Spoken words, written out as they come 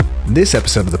This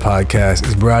episode of the podcast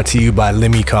is brought to you by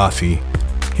Limmy Coffee.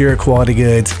 Here at Quality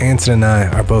Goods, Anson and I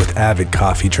are both avid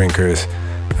coffee drinkers.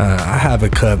 I have a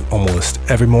cup almost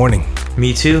every morning.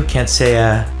 Me too. Can't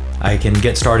say I can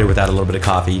get started without a little bit of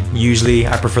coffee. Usually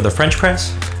I prefer the French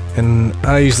press. And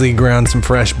I usually ground some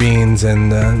fresh beans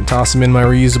and toss them in my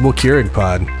reusable Keurig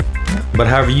pod. But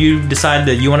however you decide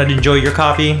that you want to enjoy your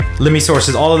coffee, Limmy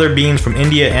sources all of their beans from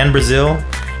India and Brazil,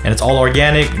 and it's all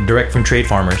organic, direct from trade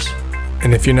farmers.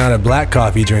 And if you're not a black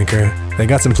coffee drinker, they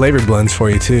got some flavored blends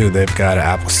for you too. They've got an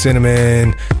apple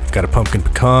cinnamon, they've got a pumpkin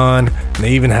pecan, and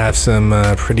they even have some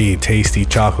pretty tasty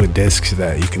chocolate discs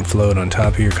that you can float on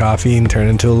top of your coffee and turn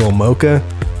into a little mocha.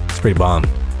 It's pretty bomb.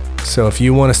 So if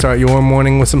you want to start your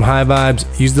morning with some high vibes,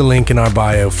 use the link in our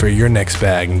bio for your next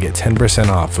bag and get 10%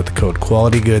 off with the code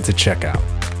QUALITYGOODS at checkout.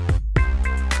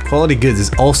 Quality Goods is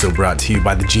also brought to you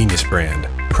by the Genius brand.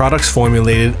 Products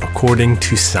formulated according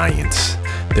to science.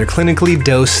 Their clinically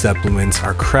dosed supplements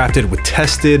are crafted with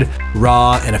tested,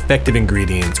 raw, and effective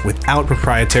ingredients without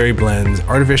proprietary blends,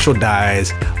 artificial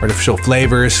dyes, artificial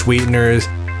flavors, sweeteners,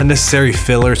 unnecessary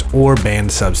fillers, or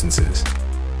banned substances.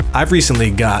 I've recently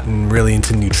gotten really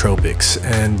into nootropics,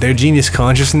 and their Genius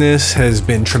Consciousness has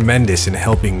been tremendous in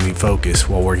helping me focus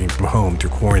while working from home through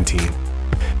quarantine.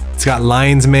 It's got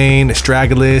lion's mane,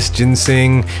 astragalus,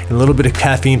 ginseng, and a little bit of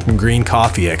caffeine from green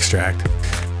coffee extract.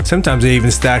 Sometimes I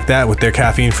even stack that with their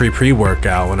caffeine-free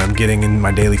pre-workout when I'm getting in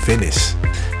my daily fitness.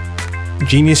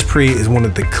 Genius Pre is one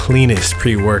of the cleanest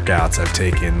pre-workouts I've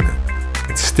taken.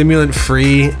 It's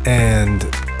stimulant-free and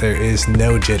there is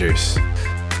no jitters.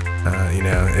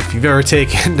 If you've ever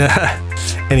taken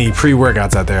any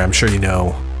pre-workouts out there, I'm sure you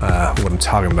know what I'm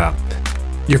talking about.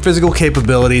 Your physical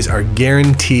capabilities are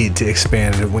guaranteed to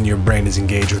expand when your brain is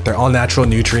engaged with their all-natural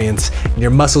nutrients, and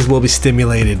your muscles will be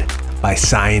stimulated by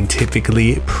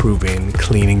scientifically proven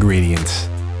clean ingredients.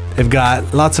 They've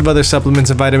got lots of other supplements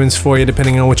and vitamins for you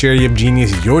depending on which area of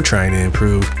Genius you're trying to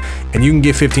improve, and you can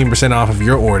get 15% off of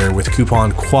your order with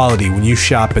coupon QUALITY when you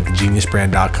shop at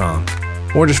thegeniusbrand.com.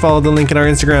 Or just follow the link in our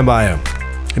Instagram bio.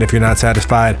 And if you're not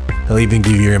satisfied, they'll even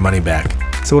give you your money back.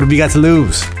 So what have you got to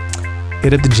lose?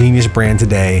 Hit up the Genius brand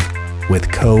today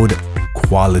with code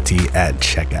QUALITY at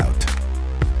checkout.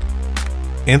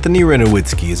 Anthony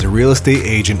Renowitzki is a real estate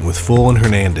agent with Full and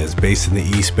Hernandez based in the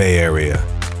East Bay area.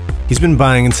 He's been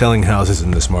buying and selling houses in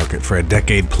this market for a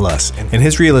decade plus, and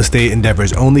his real estate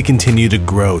endeavors only continue to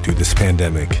grow through this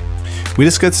pandemic. We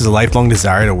discuss his lifelong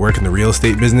desire to work in the real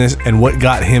estate business and what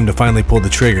got him to finally pull the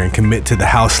trigger and commit to the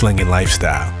house-slinging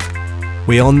lifestyle.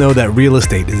 We all know that real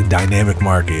estate is a dynamic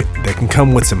market that can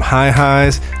come with some high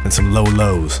highs and some low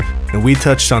lows, and we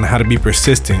touched on how to be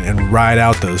persistent and ride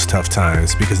out those tough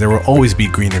times because there will always be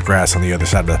greener grass on the other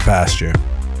side of the pasture.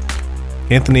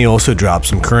 Anthony also dropped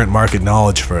some current market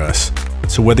knowledge for us,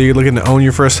 so whether you're looking to own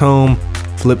your first home,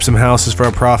 flip some houses for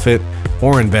a profit,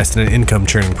 or invest in an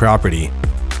income-churning property,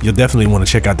 you'll definitely want to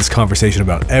check out this conversation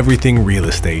about everything real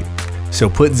estate. So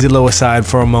put Zillow aside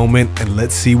for a moment and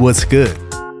let's see what's good.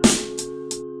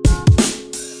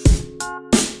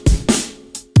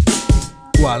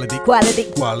 Quality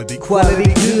goods. Quality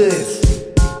goods.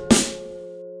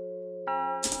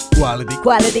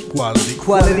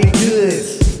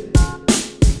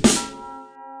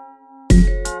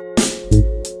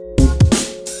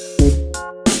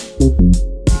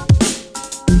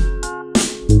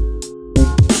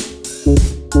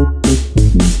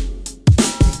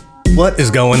 What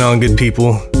is going on, good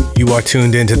people? You are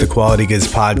tuned into the Quality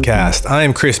Goods podcast. I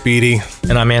am Chris Beatty.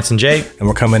 And I'm Anson J. And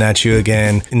we're coming at you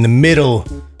again in the middle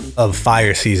of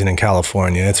fire season in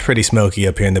California. It's pretty smoky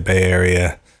up here in the Bay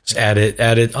Area. Just add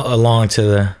it along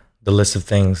to the list of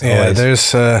things. Yeah, always.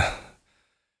 there's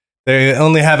they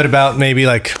only have it about maybe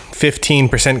like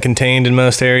 15% contained in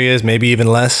most areas, maybe even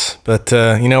less. But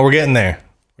we're getting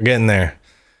there.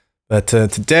 But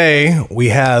today we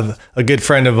have a good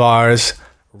friend of ours,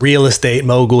 real estate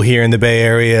mogul here in the Bay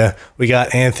Area. We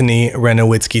got Anthony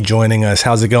Renowitzki joining us.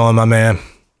 How's it going, my man?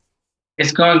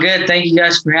 It's going good. Thank you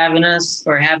guys for having us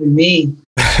or having me.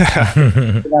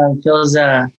 It feels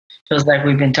like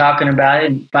we've been talking about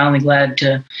it, and finally glad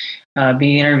to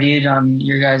be interviewed on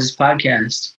your guys'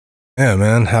 podcast. Yeah,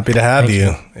 man. Happy to have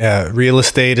you. Yeah, real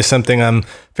estate is something I'm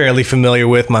fairly familiar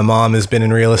with. My mom has been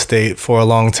in real estate for a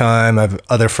long time. I have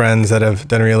other friends that have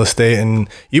done real estate, and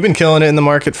you've been killing it in the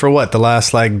market for what, the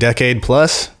last decade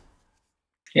plus?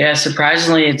 Yeah,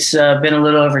 surprisingly, it's been a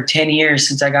little over 10 years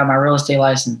since I got my real estate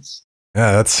license.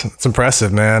 Yeah, that's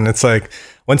impressive, man. It's like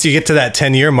once you get to that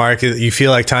 10-year mark, you feel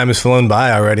like time has flown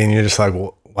by already, and you're just like,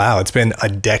 wow, it's been a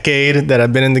decade that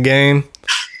I've been in the game.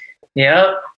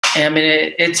 Yep. I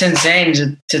mean, it's insane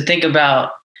to think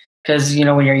about because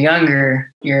when you're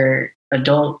younger, your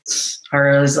adults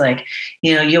are always like,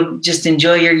 you'll just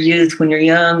enjoy your youth when you're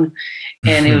young,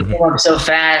 and it would go up so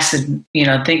fast. And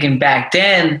thinking back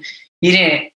then, you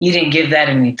didn't give that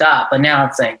any thought, but now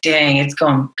it's like, dang, it's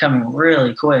coming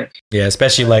really quick. Yeah,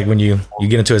 especially like when you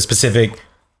get into a specific,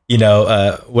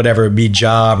 whatever it be,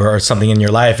 job or something in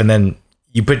your life, and then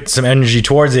you put some energy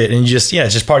towards it, and it's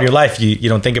just part of your life. You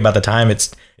don't think about the time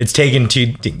it's taken to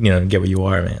get where you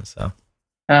are, man. So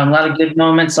a lot of good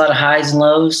moments, a lot of highs and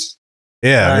lows.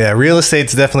 Yeah. Real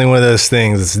estate's definitely one of those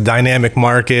things. It's a dynamic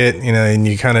market, and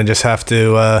you kind of just have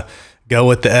to go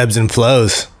with the ebbs and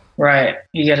flows. Right.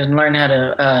 You got to learn how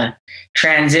to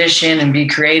transition and be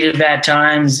creative at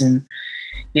times. And,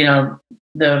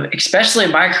 especially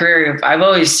in my career,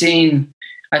 I've seen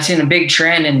a big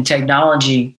trend in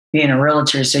technology being a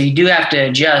realtor. So you do have to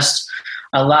adjust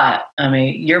a lot. I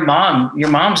mean, your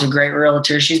mom's a great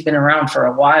realtor. She's been around for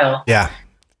a while. Yeah.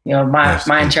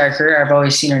 My entire career, I've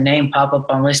always seen her name pop up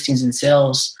on listings and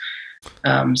sales.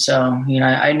 So,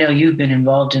 I know you've been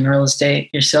involved in real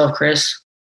estate yourself, Chris.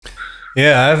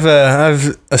 Yeah,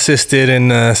 I've assisted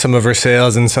in some of her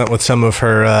sales and with some of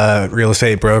her real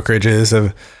estate brokerages.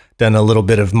 I've done a little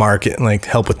bit of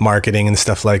help with marketing and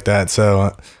stuff like that.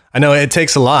 So I know it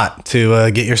takes a lot to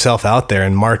get yourself out there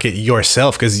and market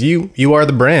yourself, because you are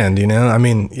the brand. I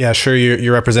mean, yeah, sure,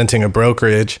 you're representing a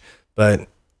brokerage, but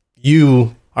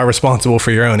you are responsible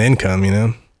for your own income.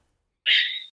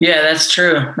 Yeah, that's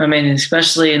true. I mean,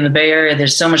 especially in the Bay Area,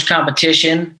 there's so much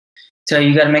competition. So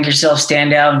you got to make yourself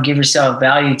stand out and give yourself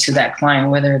value to that client,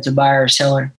 whether it's a buyer or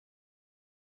seller.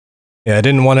 Yeah, I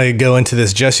didn't want to go into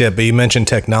this just yet, but you mentioned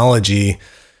technology,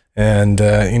 and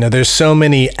there's so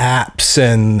many apps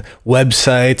and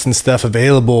websites and stuff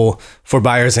available for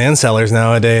buyers and sellers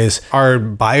nowadays. Are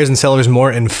buyers and sellers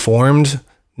more informed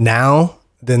now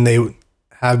than they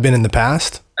have been in the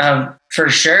past? For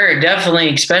sure,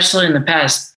 definitely, especially in the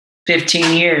past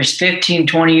 20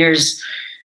 years.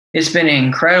 It's been an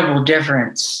incredible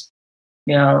difference.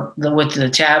 With the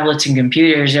tablets and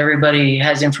computers, everybody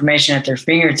has information at their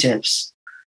fingertips.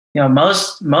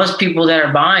 Most people that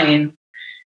are buying,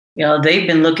 they've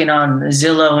been looking on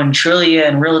Zillow and Trulia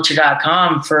and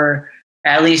Realtor.com for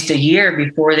at least a year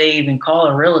before they even call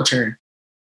a realtor.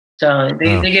 So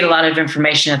they get a lot of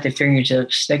information at their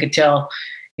fingertips. They could tell,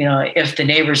 if the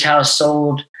neighbor's house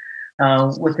sold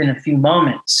within a few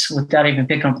moments without even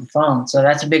picking up the phone. So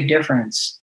that's a big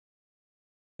difference.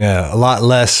 Yeah, a lot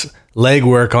less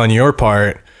legwork on your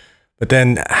part. But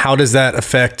then how does that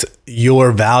affect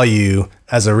your value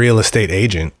as a real estate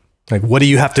agent? Like, what do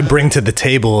you have to bring to the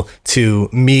table to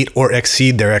meet or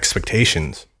exceed their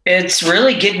expectations? It's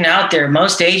really getting out there.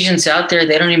 Most agents out there,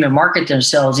 they don't even market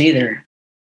themselves either.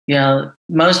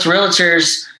 Most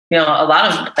realtors, we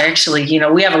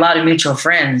have a lot of mutual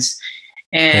friends.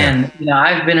 And,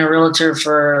 I've been a realtor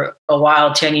for a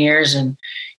while, 10 years. And,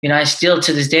 I still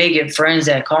to this day get friends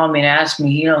that call me and ask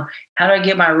me, how do I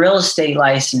get my real estate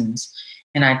license?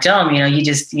 And I tell them, you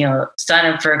just, sign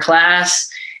up for a class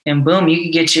and boom,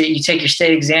 you take your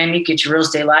state exam, you get your real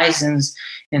estate license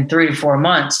in 3 to 4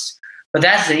 months. But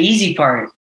that's the easy part.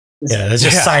 Yeah, that's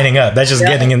just signing up. That's just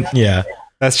getting in. Yeah.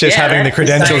 That's just having the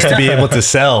credentials to be able to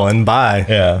sell and buy.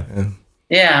 Yeah.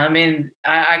 Yeah. I mean,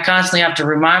 I constantly have to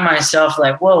remind myself,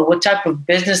 like, whoa, what type of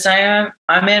business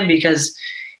I'm in, because,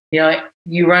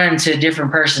 you run into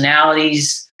different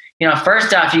personalities.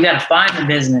 First off, you got to find the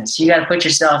business. You got to put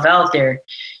yourself out there.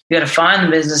 You got to find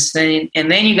the business, and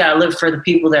then you got to look for the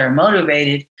people that are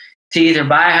motivated to either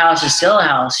buy a house or sell a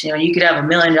house. You could have $1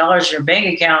 million in your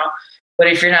bank account, but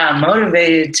if you're not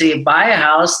motivated to buy a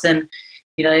house, then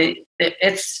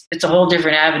it's a whole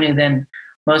different avenue than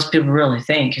most people really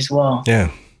think as well.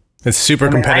 Yeah, it's super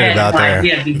competitive out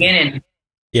there. Beginning.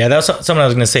 Yeah, that's something I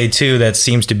was going to say too. That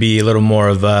seems to be a little more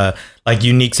of a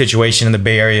unique situation in the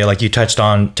Bay Area, like you touched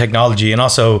on technology, and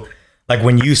also like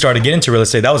when you started getting into real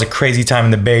estate, that was a crazy time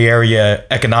in the Bay Area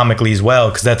economically as well,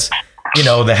 because that's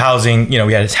the housing.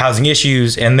 We had housing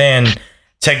issues, and then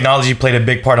technology played a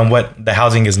big part on what the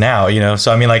housing is now.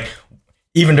 So I mean, like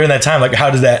even during that time, like how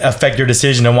does that affect your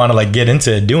decision to want to get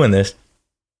into doing this?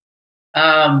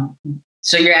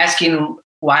 So you're asking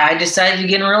why I decided to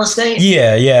get in real estate?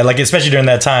 Yeah. Like, especially during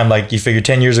that time, like you figure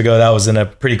 10 years ago, that was in a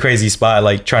pretty crazy spot,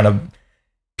 like trying to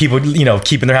people,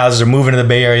 keeping their houses or moving to the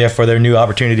Bay Area for their new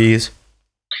opportunities.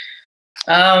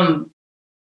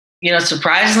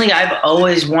 Surprisingly, I've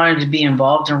always wanted to be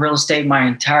involved in real estate my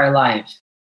entire life.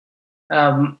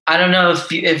 I don't know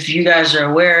if you guys are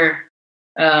aware,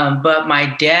 but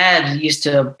my dad used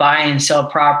to buy and sell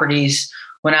properties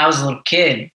when I was a little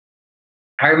kid.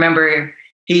 I remember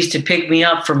he used to pick me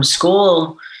up from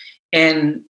school,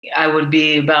 and I would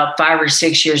be about 5 or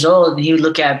 6 years old, and he would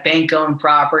look at bank-owned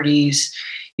properties.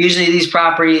 Usually, these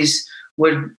properties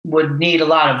would need a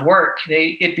lot of work.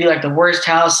 It'd be like the worst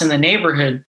house in the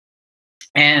neighborhood,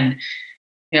 and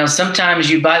sometimes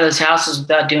you buy those houses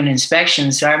without doing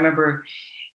inspections. So I remember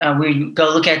we'd go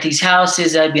look at these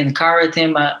houses. I'd be in the car with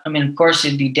him. Of course,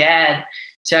 it'd be Dad.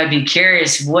 So I'd be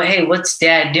curious, hey, what's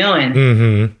Dad doing?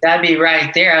 Mm-hmm. That'd be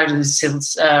right there. I was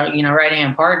his,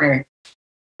 right-hand partner.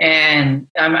 And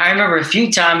I remember a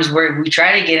few times where we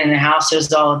tried to get in the house. It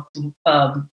was all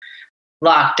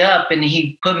locked up, and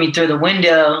he put me through the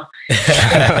window.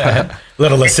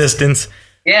 Little assistance.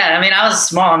 Yeah, I was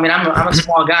small. I'm a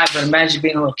small guy, but imagine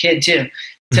being a little kid too.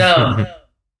 So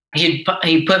he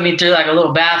put me through like a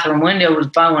little bathroom window,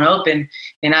 would find one open,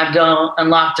 and I'd go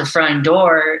unlock the front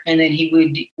door, and then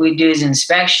we'd do his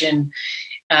inspection,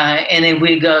 and then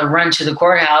we'd go run to the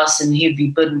courthouse, and he'd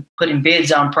be putting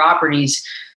bids on properties.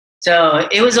 So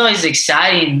it was always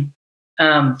exciting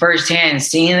firsthand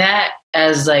seeing that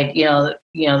as like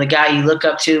the guy you look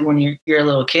up to when you're a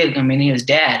little kid. He was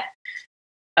Dad.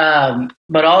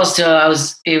 But also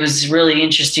it was really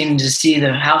interesting to see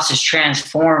the houses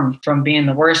transform from being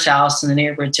the worst house in the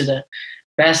neighborhood to the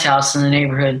best house in the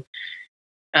neighborhood.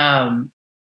 And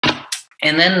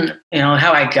then,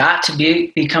 how I got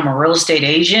to become a real estate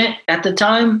agent at the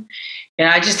time. And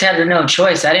I just had no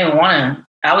choice. I didn't want to.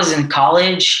 I was in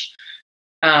college.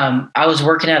 I was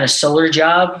working at a solar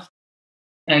job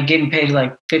and getting paid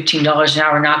like $15 an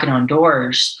hour knocking on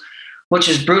doors, which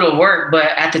was brutal work.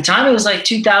 But at the time, it was like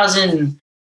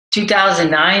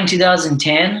 2009,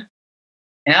 2010.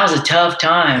 And that was a tough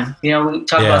time. We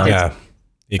talk about this. Yeah.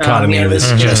 The economy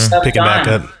was just picking back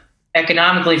up.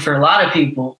 Economically for a lot of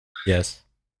people. Yes.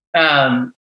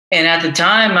 And at the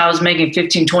time, I was making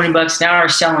 $15-20 an hour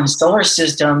selling solar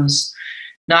systems,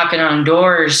 knocking on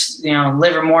doors,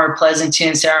 Livermore,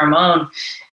 Pleasanton, San Ramon.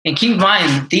 And keep in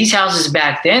mind, these houses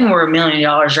back then were $1 million.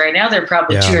 Right now, they're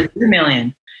probably $2 or $3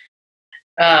 million.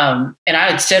 And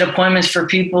I would set appointments for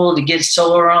people to get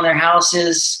solar on their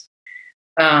houses.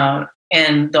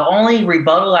 And the only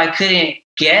rebuttal I couldn't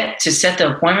get to set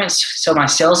the appointments so my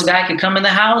sales guy could come in the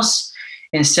house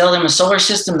and sell them a solar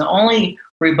system, the only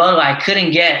rebuttal I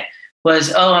couldn't get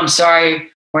was, "Oh, I'm sorry,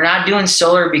 we're not doing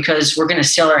solar because we're going to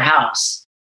sell our house."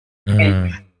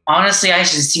 And honestly, I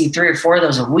should see 3 or 4 of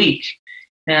those a week.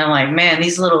 And I'm like, man,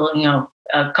 these little,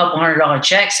 a couple $100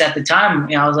 checks at the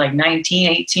time, I was like 19,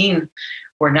 18,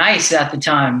 were nice at the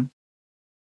time.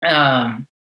 But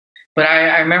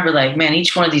I remember like, man,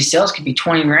 each one of these sales could be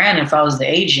 20 grand if I was the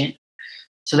agent.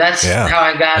 So that's how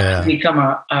I got to become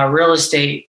a real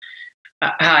estate,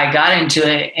 how I got into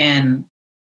it. And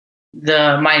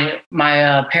my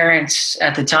parents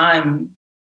at the time,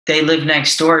 they lived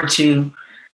next door to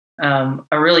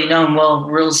a really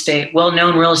well-known real estate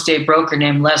broker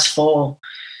named Les Full.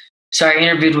 So I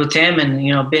interviewed with him,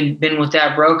 and been with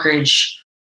that brokerage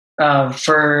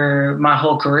for my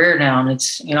whole career now. And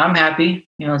it's I'm happy.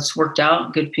 It's worked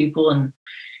out. Good people, and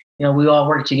we all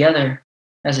work together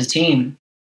as a team.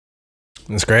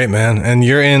 That's great, man. And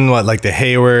you're in like the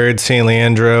Hayward, San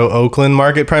Leandro, Oakland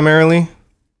market primarily?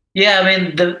 Yeah,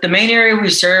 the main area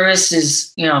we service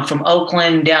is from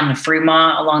Oakland down to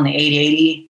Fremont along the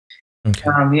 880.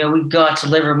 Okay. We go out to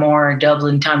Livermore,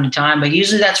 Dublin, time to time, but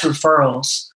usually that's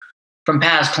referrals from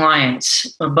past clients.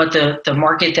 But the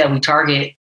market that we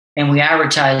target and we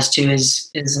advertise to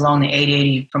is along the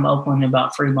 880 from Oakland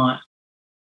about Fremont.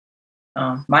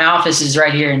 My office is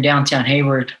right here in downtown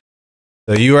Hayward.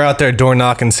 So you were out there door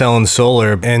knocking, selling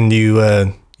solar, and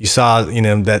you saw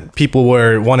that people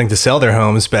were wanting to sell their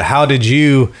homes. But how did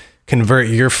you convert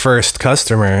your first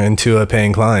customer into a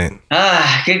paying client?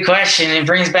 Good question. It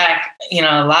brings back,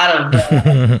 a lot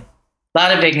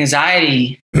of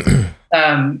anxiety.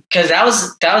 Cause that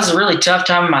was a really tough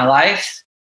time in my life.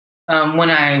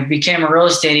 When I became a real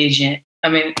estate agent,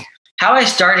 how I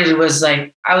started was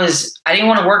like, I didn't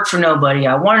want to work for nobody.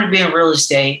 I wanted to be in real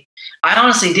estate. I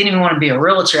honestly didn't even want to be a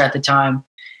realtor at the time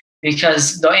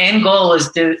because the end goal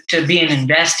was to be in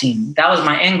investing. That was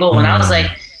my end goal. And I was like,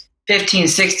 15,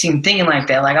 16, thinking like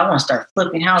that. Like, I want to start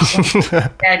flipping houses.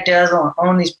 Dad does. I want to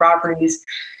own these properties.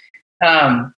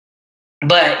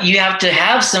 But you have to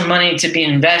have some money to be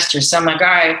an investor. So I'm like, all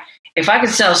right, if I could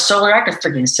sell solar, I could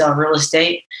freaking sell real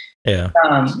estate. Yeah.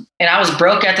 And I was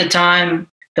broke at the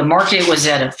time. The market was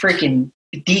at a freaking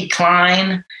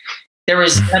decline. There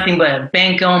was nothing but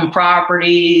bank-owned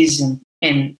properties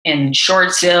and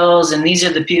short sales. And these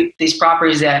are these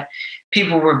properties that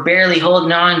people were barely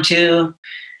holding on to.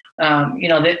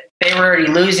 That they were already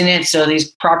losing it. So these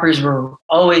properties were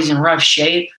always in rough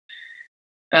shape.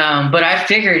 But I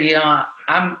figured,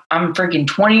 I'm freaking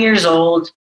 20 years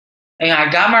old, and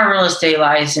I got my real estate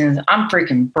license. I'm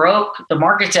freaking broke. The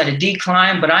market's at a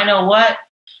decline, but I know what?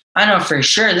 I know for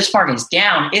sure this market's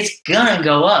down. It's gonna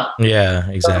go up. Yeah,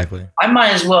 exactly. So I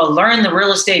might as well learn the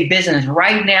real estate business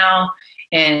right now.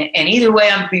 And either way,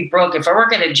 I'm gonna be broke. If I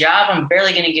work at a job, I'm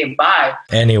barely gonna get by.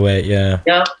 Anyway, yeah.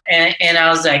 Yep. And I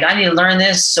was like, I need to learn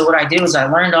this. So what I did was I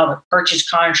learned all the purchase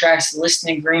contracts, the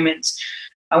listing agreements.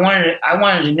 I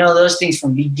wanted to know those things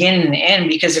from beginning to end,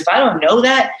 because if I don't know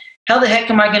that, how the heck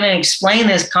am I going to explain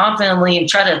this confidently and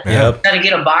try to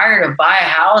get a buyer to buy a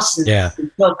house and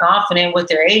feel confident with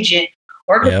their agent,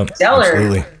 or get a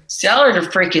seller to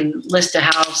freaking list a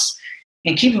house?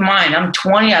 And keep in mind, I'm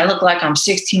 20. I look like I'm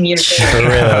 16 years old. For real,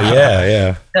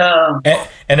 yeah.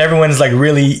 And everyone's like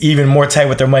really even more tight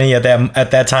with their money at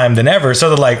that time than ever. So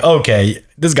they're like, okay,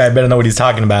 this guy better know what he's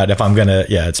talking about if I'm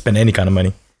gonna spend any kind of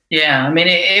money. Yeah, I mean,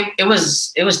 it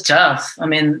was tough. I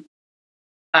mean,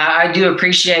 I do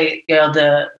appreciate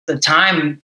the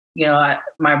time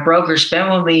my broker spent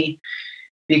with me,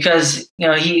 because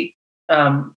he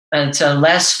it's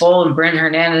Les Full and Brent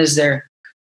Hernandez. They've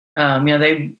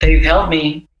helped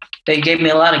me. They gave me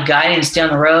a lot of guidance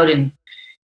down the road, and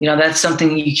that's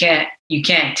something you can't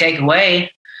take away.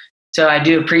 So I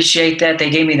do appreciate that they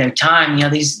gave me their time.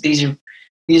 These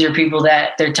are people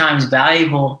that their time's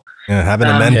valuable. Yeah, having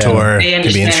a mentor can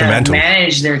be instrumental. They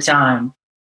manage their time.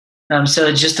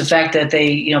 So just the fact that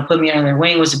they, put me under their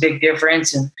wing was a big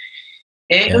difference. And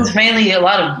it was mainly a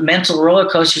lot of mental roller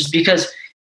coasters, because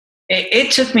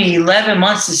it took me 11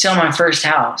 months to sell my first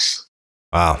house.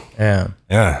 Wow. Yeah.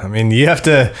 I mean, you have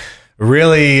to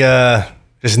really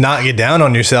just not get down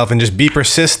on yourself and just be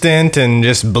persistent and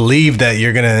just believe that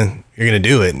you're gonna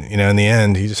do it. In the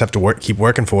end, you just have to keep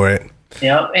working for it.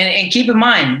 Yep. And keep in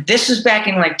mind, this was back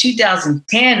in like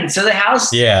 2010. So the house,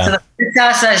 so the first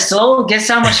house I sold, guess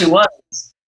how much it was?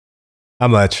 How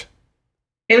much?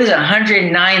 It was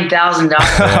 $109,000. Oh,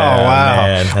 wow.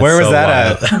 Man, where was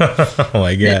that at? Oh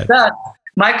my God.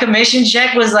 My commission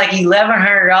check was like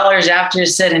 $1,100 after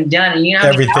it's said and done. And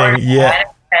everything. Yeah.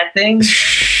 That thing.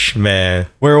 Man.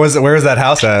 Where was that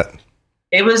house at?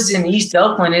 It was in East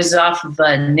Oakland. It's off of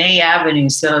Ney Avenue.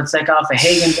 So it's like off of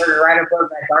Hagenberger, right above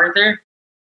MacArthur.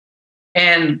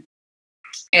 And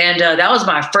that was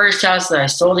my first house that I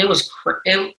sold.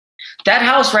 That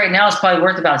house right now is probably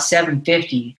worth about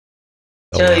 $750.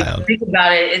 So if you think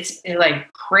about it, it's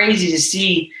like crazy to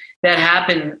see that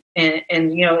happen. And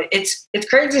it's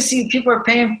crazy to see people are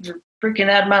paying for freaking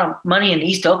that amount of money in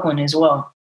East Oakland as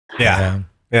well. Yeah.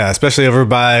 Yeah, especially over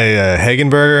by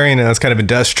Hagenberger, it's kind of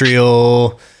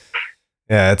industrial.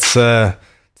 Yeah, it's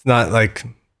not like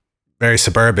very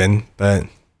suburban, but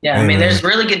yeah, I mean, there's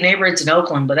really good neighborhoods in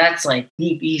Oakland, but that's like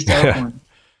deep East Oakland.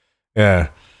 Yeah.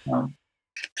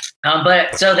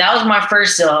 But so that was my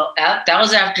first sale. That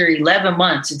was after 11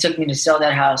 months it took me to sell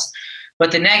that house.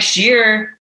 But the next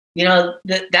year,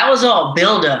 that was all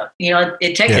build up.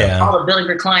 It takes all the building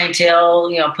for clientele,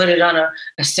 put it on a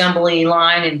assembly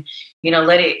line and,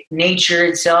 let it nature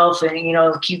itself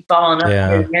and, keep following up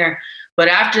here and there. But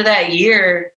after that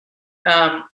year,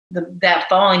 that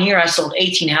following year, I sold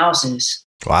 18 houses.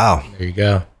 Wow. There you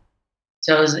go.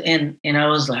 So I was I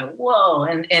was like, whoa.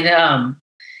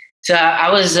 So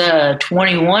I was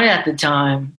 21 at the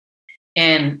time,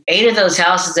 and 8 of those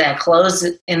houses that closed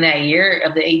in that year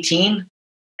of the 18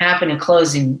 happened to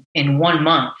close in 1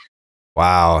 month.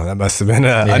 Wow. That must have been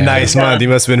a nice month. You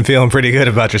must have been feeling pretty good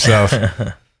about yourself.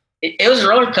 It was a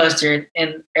roller coaster,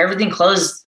 and everything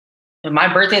closed. And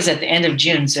my birthday's at the end of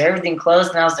June, so everything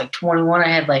closed, and I was like 21. I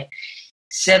had like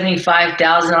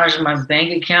 $75,000 in my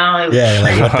bank account.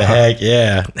 Like what the heck?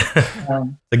 Yeah.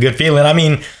 It's a good feeling. I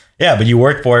mean, yeah, but you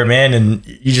worked for it, man, and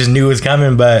you just knew it was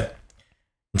coming, but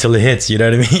until it hits, you know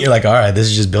what I mean? You're like, all right, this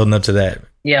is just building up to that.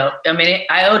 Yeah. I mean,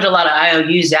 I owed a lot of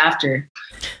IOUs after.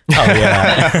 Oh,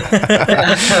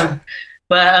 yeah.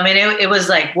 But I mean, it was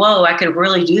like, whoa, I could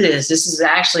really do this. This is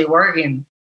actually working.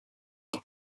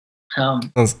 So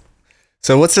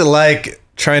what's it like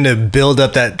trying to build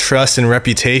up that trust and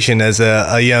reputation as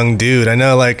a young dude? I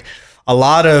know like a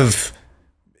lot of,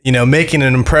 making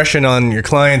an impression on your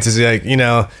clients is like,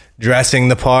 dressing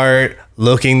the part,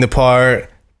 looking the part,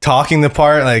 talking the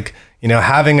part, like,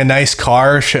 having a nice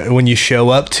car when you show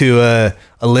up to a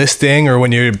listing or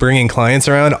when you're bringing clients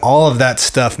around, all of that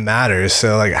stuff matters.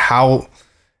 So like, how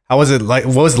was it like?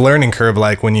 What was the learning curve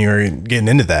like when you were getting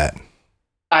into that?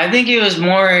 I think it was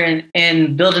more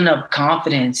in building up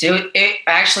confidence. It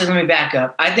actually, let me back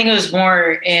up. I think it was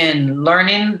more in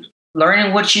learning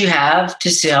what you have to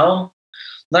sell,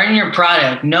 learning your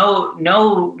product, know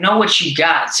what you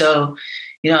got. So,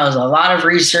 You know, it was a lot of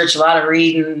research, a lot of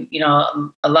reading, you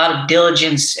know, a lot of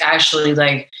diligence, actually,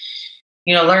 like,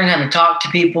 you know, learning how to talk to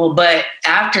people. But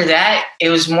after that, it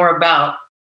was more about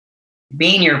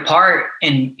being your part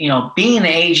and, you know, being an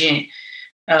agent,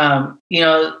 you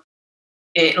know,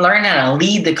 learn how to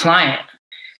lead the client.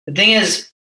 The thing is,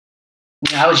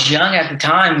 you know, I was young at the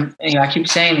time. You know, I keep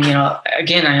saying, you know,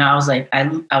 again, I was like,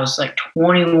 I was like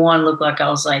 21, looked like I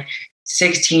was like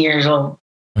 16 years old.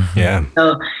 Yeah.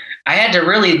 So I had to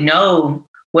really know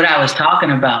what I was talking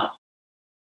about,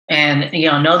 and, you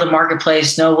know the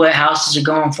marketplace, know what houses are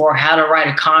going for, how to write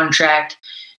a contract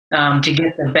to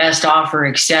get the best offer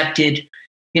accepted.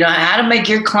 You know, how to make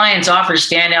your client's offer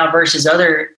stand out versus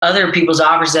other people's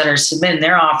offers that are submitting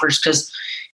their offers. Because,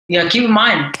 you know, keep in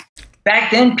mind,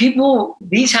 back then,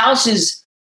 these houses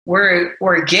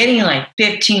were getting like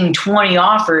 15, 20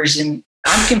 offers, and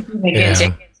I'm competing against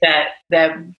agents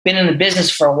that been in the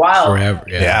business for a while. Forever.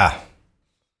 Yeah.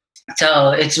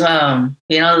 So it's,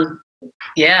 you know,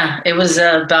 yeah, it was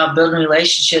about building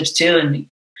relationships too. And,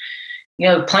 you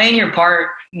know, playing your part,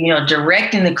 you know,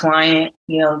 directing the client.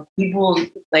 You know, people,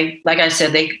 like I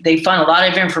said, they find a lot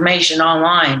of information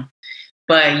online,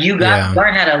 but you got to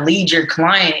learn how to lead your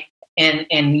client and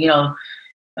you know,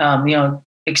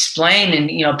 explain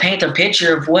and, you know, paint a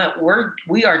picture of what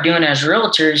we are doing as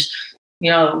realtors. You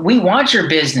know, we want your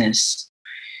business.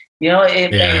 You know,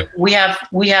 we have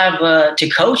to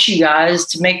coach you guys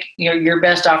to make, you know, your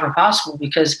best offer possible,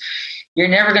 because you're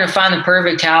never going to find the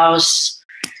perfect house,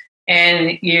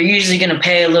 and you're usually going to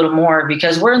pay a little more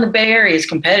because we're in the Bay Area. It's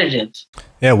competitive.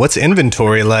 Yeah. What's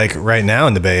inventory like right now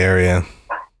in the Bay Area?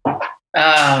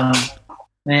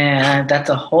 Man, that's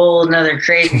a whole nother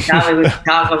crazy topic we can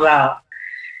talk about.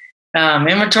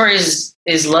 Inventory is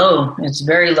low. It's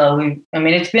very low.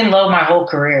 It's been low my whole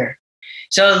career.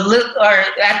 So,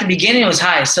 at the beginning it was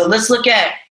high. So let's look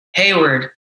at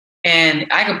Hayward, and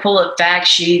I could pull up fact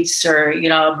sheets, or, you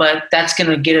know, but that's going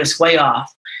to get us way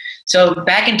off. So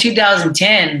back in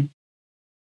 2010,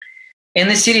 in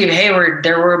the city of Hayward,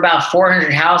 there were about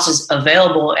 400 houses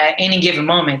available at any given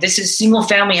moment. This is single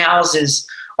family houses,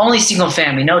 only single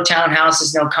family, no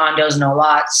townhouses, no condos, no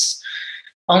lots,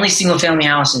 only single family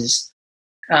houses.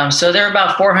 So there were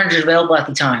about 400 available at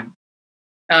the time.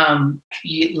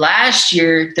 Last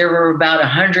year, there were about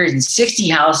 160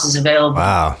 houses available.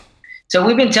 Wow. So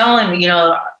we've been telling, you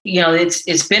know,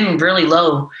 it's been really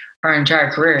low our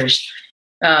entire careers.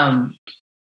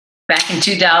 Back in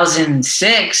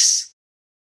 2006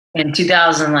 and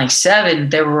 2007,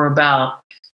 there were about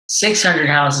 600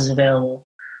 houses available.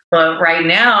 But right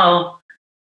now,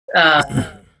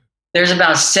 there's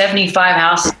about 75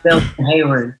 houses available in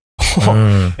Hayward.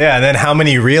 Yeah, and then how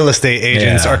many real estate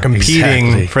agents are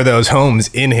competing for those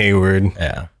homes in Hayward?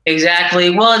 Yeah, exactly.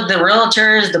 Well, the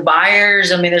realtors, the buyers.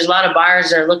 There's a lot of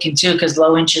buyers that are looking too, because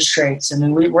low interest rates.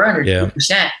 We're under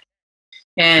 2%.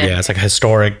 And it's like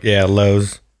historic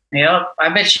lows. Yep. I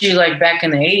bet you, like, back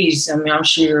in the 80s. I'm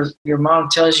sure your mom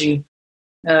tells you,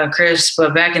 Chris,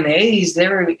 but back in the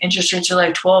 80s, interest rates were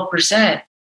like 12%.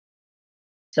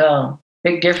 So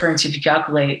big difference if you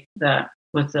calculate that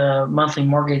with the monthly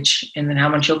mortgage, and then how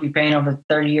much you'll be paying over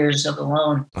 30 years of the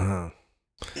loan.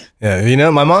 Yeah, you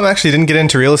know, my mom actually didn't get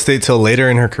into real estate till later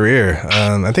in her career.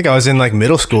 I think I was in like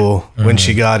middle school when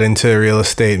she got into real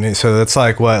estate. So that's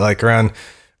like around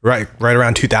right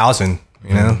around 2000,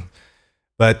 you know.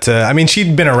 But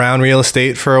she'd been around real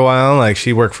estate for a while. Like,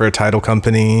 she worked for a title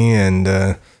company, and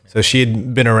so she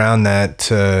had been around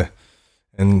that,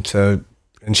 and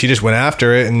she just went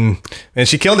after it, and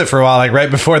she killed it for a while. Like,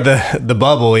 right before the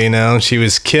bubble, you know, she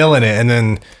was killing it, and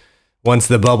then once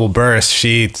the bubble burst,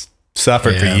 she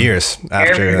suffered for years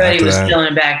after. Everybody was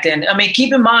killing it back then.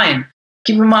 Keep in mind,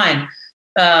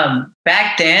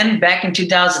 back then, back in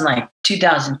 2000, like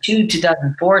 2002,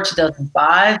 2004,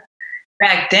 2005,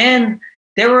 back then,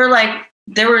 there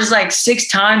was like 6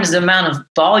 times the amount of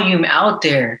volume out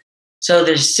there. So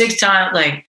there's 6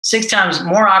 times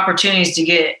more opportunities to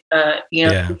get,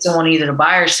 get someone either to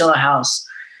buy or sell a house.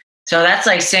 So that's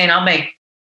like saying I'll make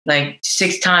like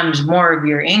 6 times more of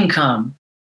your income.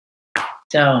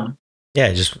 So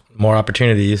just more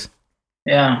opportunities.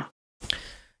 Yeah.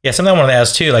 Yeah. Something I wanted to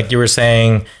ask too, like you were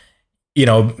saying, you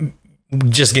know,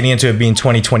 just getting into it being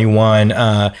 2021,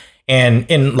 and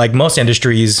in like most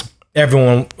industries,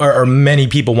 everyone or many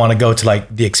people want to go to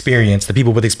like the experience, the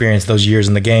people with experience, those years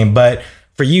in the game. But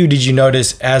for you, did you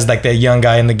notice as like that young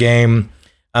guy in the game,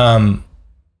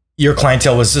 your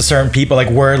clientele was a certain people, like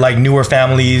were like newer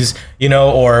families, you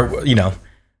know, or, you know,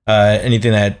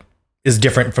 anything that is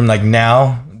different from like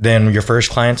now than your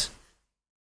first clients?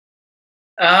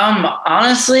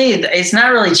 Honestly, it's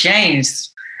not really changed.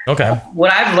 Okay.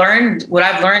 What I've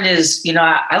learned is,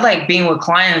 I like being with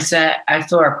clients that I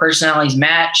feel our personalities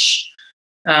match.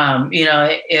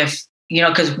 If,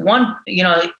 because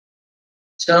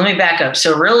so let me back up.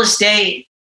 So real estate,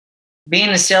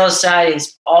 being the sales side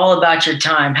is all about your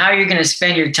time, how you're going to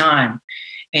spend your time.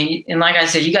 And like I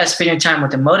said, you got to spend your time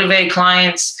with the motivated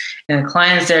clients and the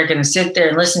clients that are going to sit there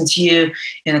and listen to you,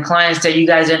 and the clients that you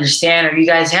guys understand, or you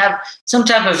guys have some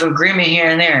type of agreement here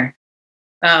and there.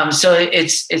 So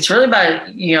it's really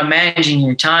about, managing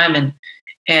your time.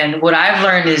 And what I've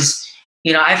learned is,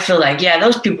 I feel like, yeah,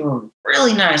 those people are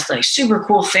really nice, like super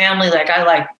cool family. Like I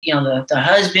like, the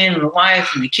husband and the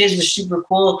wife and the kids were super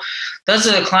cool. Those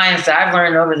are the clients that I've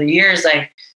learned over the years,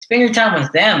 like spend your time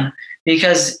with them,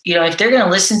 because, if they're going to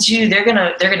listen to you, they're going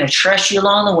to trust you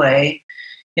along the way.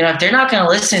 If they're not going to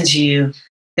listen to you,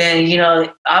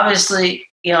 then, obviously,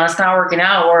 it's not working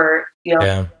out, or,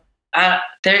 Yeah.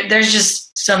 there's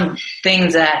just some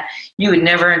things that you would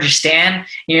never understand. And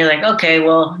you're like, okay,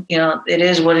 well, it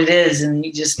is what it is. And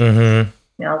you just,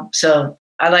 so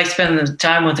I like spending the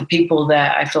time with the people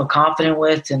that I feel confident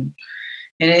with, and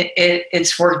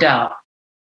it's worked out.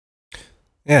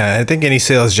 Yeah, I think any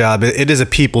sales job, it is a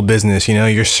people business.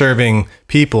 You're serving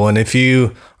people, and if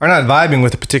you are not vibing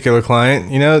with a particular client,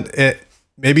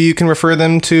 maybe you can refer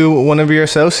them to one of your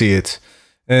associates.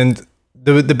 And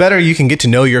the better you can get to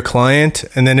know your client,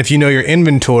 and then if you know your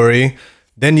inventory,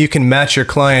 then you can match your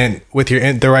client with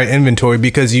the right inventory,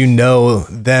 because you know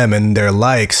them and their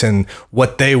likes and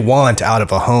what they want out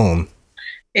of a home.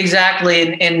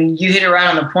 Exactly, and you hit it right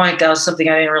on the point. That was something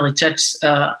I didn't really touch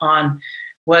on.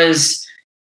 Was,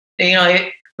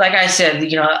 like I said,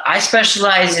 I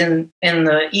specialize in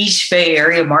the East Bay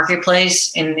area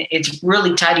marketplace, and it's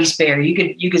really tight East Bay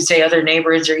area. You could say other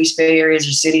neighborhoods or East Bay areas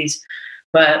or cities,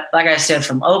 but like I said,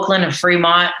 from Oakland and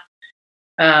Fremont,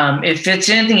 if it's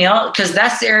anything else, because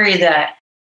that's the area that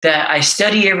I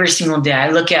study every single day. I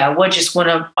look at what just went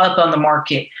up on the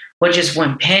market, what just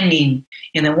went pending,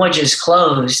 and then what just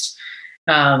closed.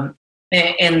 And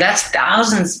that's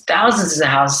thousands of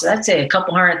houses. I'd say a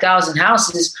couple 100,000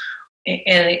 houses.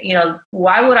 And,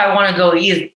 why would I want to go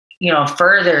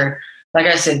further? Like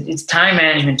I said, it's time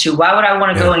management too. Why would I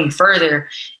want to go any further?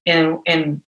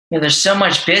 And there's so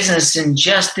much business in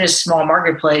just this small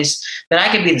marketplace that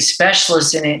I could be the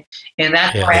specialist in it. And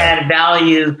that's where I add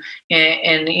value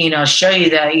and show you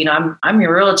that, I'm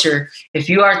your realtor. If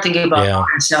you are thinking about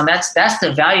selling, that's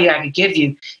the value I could give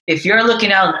you. If you're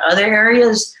looking out in other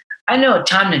areas, I know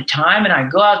time to time, and I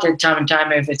go out there time and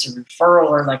time, if it's a referral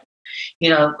or like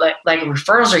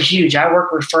referrals are huge. I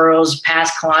work referrals,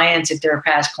 past clients. If they're a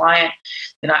past client,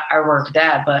 then I work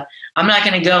that. But I'm not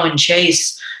going to go and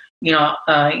chase,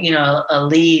 a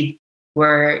lead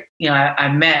where, I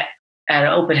met at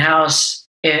an open house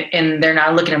and they're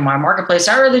not looking at my marketplace.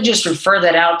 I rather just refer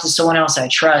that out to someone else I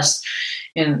trust,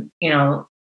 and, I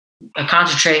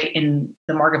concentrate in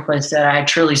the marketplace that I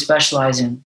truly specialize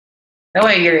in. That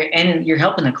way you're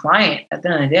helping the client at the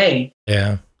end of the day.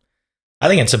 Yeah. I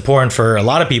think it's important for a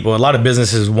lot of people. A lot of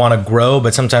businesses want to grow,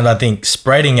 but sometimes I think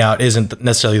spreading out isn't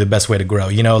necessarily the best way to grow.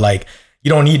 Like you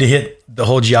don't need to hit the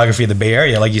whole geography of the Bay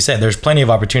Area. Like you said, there's plenty of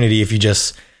opportunity if you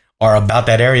just are about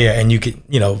that area, and you can,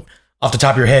 off the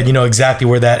top of your head, exactly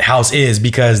where that house is,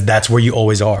 because that's where you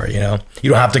always are. You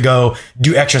don't have to go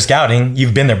do extra scouting.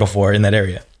 You've been there before in that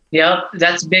area. Yep.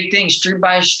 That's a big thing. Street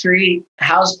by street,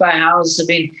 house by house. I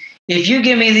mean, if you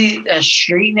give me a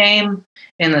street name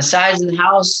and the size of the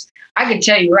house, I can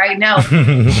tell you right now,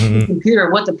 the computer,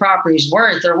 what the property is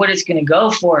worth or what it's going to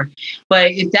go for.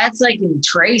 But if that's like in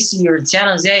Tracy or San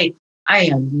Jose, I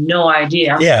have no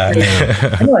idea. I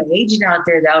know an agent out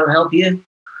there that will help you.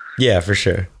 Yeah, for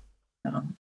sure.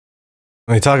 When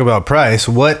we talk about price,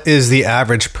 what is the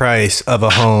average price of a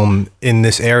home in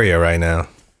this area right now?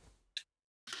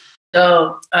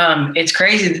 So it's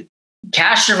crazy.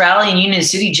 Castro Valley and Union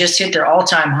City just hit their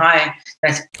all-time high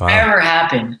that's ever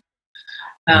happened.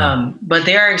 But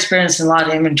they are experiencing a lot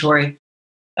of inventory.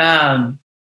 So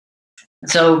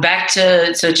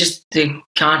just to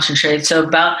concentrate. So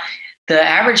about the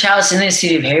average house in the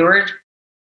city of Hayward,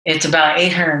 it's about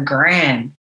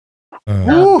 $800,000.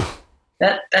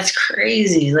 That's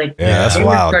crazy. Like, that's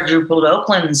wild. Quadrupled.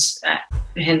 Oakland's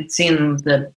seen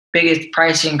the biggest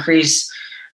price increase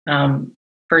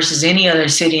versus any other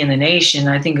city in the nation.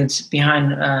 I think it's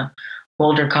behind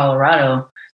Boulder, Colorado.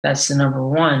 That's the number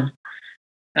one.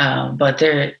 But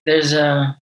there's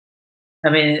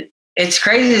it's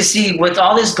crazy to see with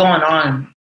all this going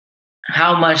on,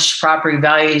 how much property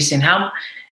values and how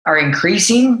are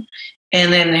increasing,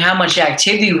 and then how much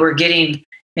activity we're getting,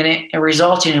 and it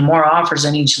resulting in more offers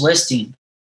on each listing.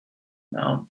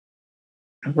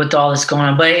 with all this going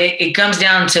on. But it comes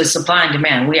down to supply and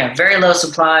demand. We have very low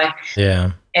supply.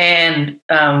 Yeah. And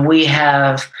we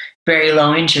have very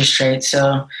low interest rates.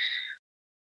 So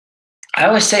I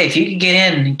always say, if you could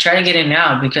get in, try to get in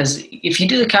now, because if you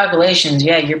do the calculations,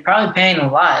 yeah, you're probably paying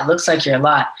a lot. It looks like you're a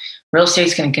lot. Real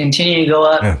estate's going to continue to go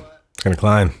up. Yeah, it's going to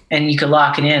climb. And you could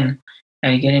lock it in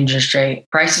and you get interest rate.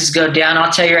 Prices go down.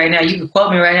 I'll tell you right now, you can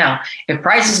quote me right now. If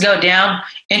prices go down,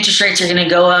 interest rates are going to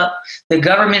go up. The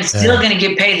government's still going to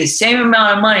get paid the same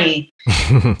amount of money.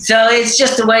 So it's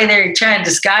just the way they're trying to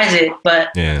disguise it.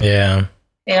 But yeah.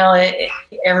 You know,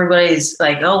 everybody's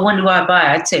like, oh, when do I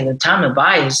buy? I'd say the time to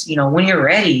buy is, you know, when you're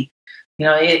ready. You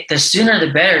know, the sooner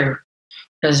the better.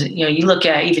 Because, you know, you look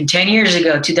at even 10 years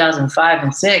ago, 2005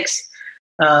 and 6.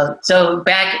 So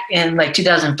back in like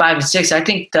 2005 and 6, I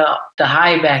think the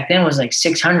high back then was like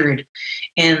 600.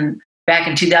 And back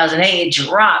in 2008, it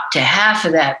dropped to half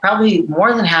of that, probably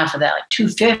more than half of that, like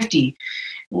 250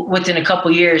 within a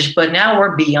couple years. But now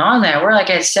we're beyond that. We're like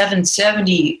at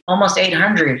 770, almost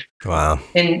 800. Wow.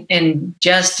 And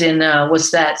just in,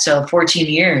 what's that? So 14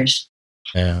 years.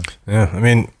 Yeah. Yeah. I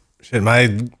mean, shit,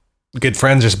 my good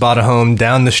friends just bought a home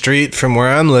down the street from where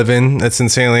I'm living. That's in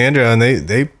San Leandro. And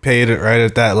they paid it right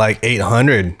at that like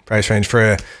 800 price range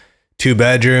for a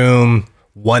 2-bedroom,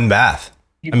 1 bath.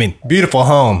 I mean, beautiful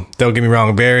home. Don't get me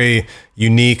wrong. Very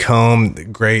unique home,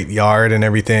 great yard and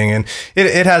everything. And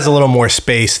it has a little more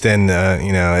space than,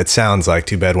 you know, it sounds like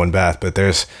 2-bed, 1 bath, but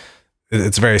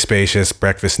it's very spacious,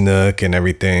 breakfast nook and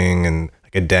everything, and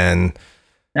like a den.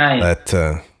 Nice.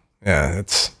 But, yeah,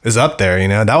 it's up there, you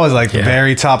know. That was like the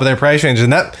very top of their price range.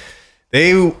 And that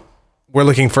they were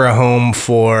looking for a home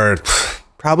for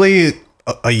probably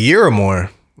a year or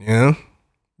more, you know,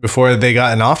 before they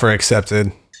got an offer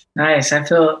accepted. Nice. I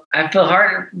feel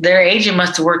hard. Their agent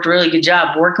must have worked a really good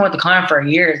job. Working with the client for a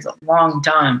year is a long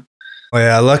time. Well,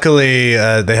 yeah, luckily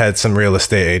they had some real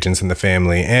estate agents in the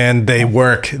family, and they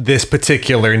work this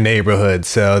particular neighborhood,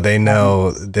 so they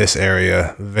know this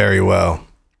area very well.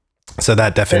 So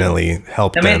that definitely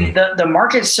helped them. I mean, the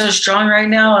market's so strong right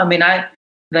now. I mean,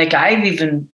 I've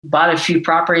even bought a few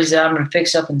properties that I'm going to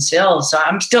fix up and sell. So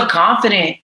I'm still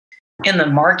confident in the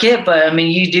market, but I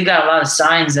mean, you do got a lot of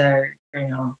signs that are, you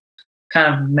know,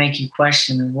 kind of make you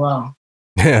question as well.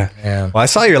 Yeah. Well, I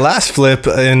saw your last flip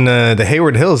in the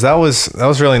Hayward Hills. That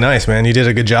was really nice, man. You did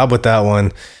a good job with that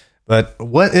one. But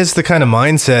what is the kind of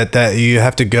mindset that you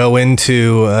have to go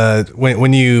into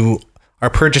when you are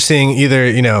purchasing, either,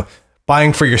 you know,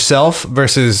 buying for yourself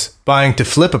versus buying to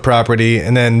flip a property,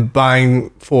 and then buying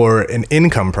for an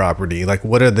income property? Like,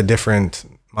 what are the different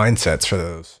mindsets for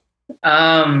those?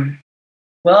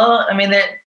 Well, I mean,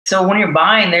 so when you're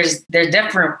buying, there's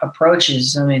different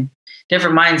approaches. I mean,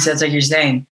 different mindsets, like you're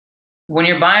saying. When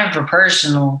you're buying for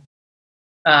personal,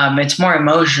 it's more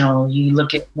emotional. You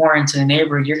look at more into the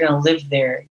neighborhood. You're going to live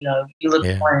there. You know, you look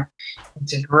more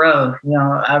into growth. You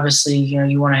know, obviously, you know,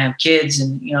 you want to have kids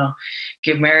and, you know,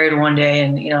 get married one day,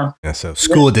 and, you know. Yeah, so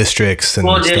school districts and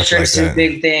stuff districts like is a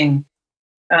big thing.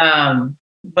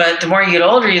 But the more you get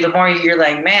older, the more you're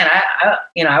like, man,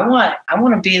 I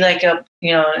want to be like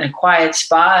in a quiet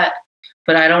spot,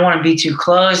 but I don't want to be too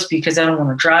close because I don't want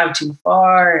to drive too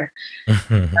far.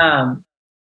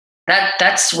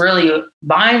 That's really,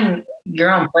 buying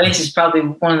your own place is probably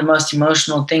one of the most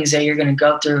emotional things that you're going to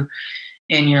go through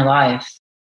in your life.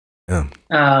 Yeah.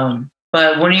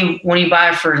 But when you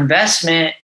buy for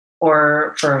investment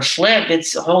or for a flip,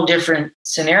 it's a whole different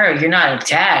scenario. You're not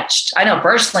attached. I know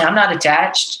personally, I'm not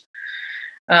attached.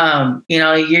 You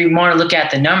know, you more look at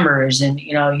the numbers, and,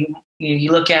 you know,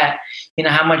 you look at, you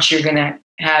know, how much you're going to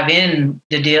have in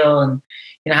the deal, and,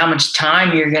 you know, how much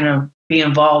time you're going to be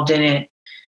involved in it,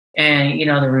 and, you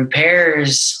know, the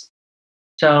repairs.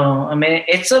 So, I mean,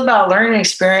 it's about learning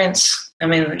experience. I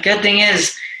mean, the good thing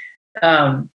is,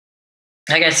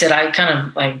 like I said, I kind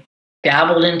of like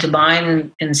dabbled into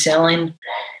buying and selling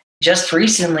just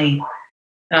recently.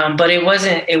 But it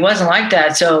wasn't like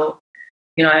that. So,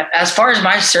 you know, as far as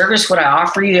my service, what I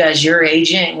offer you as your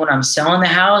agent when I'm selling the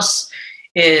house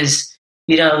is,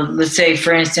 you know, let's say,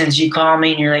 for instance, you call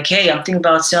me and you're like, hey, I'm thinking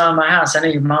about selling my house. I know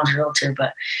your mom's a realtor,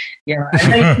 but, you know, I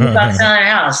know you're thinking about selling a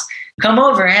house. Come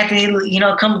over, Anthony, you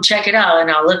know, come check it out.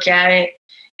 And I'll look at it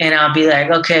and I'll be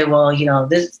like, okay, well, you know,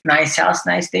 this nice house,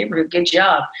 nice neighborhood, good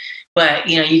job. But,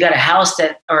 you know, you got a house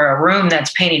or a room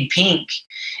that's painted pink.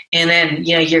 And then,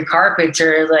 you know, your carpets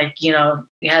are like, you know,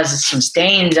 it has some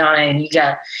stains on it, and you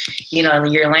got, you know,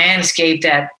 your landscape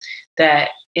that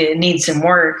it needs some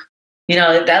work. You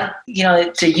know, that, you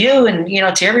know, to you and, you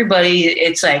know, to everybody,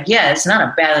 it's like, yeah, it's not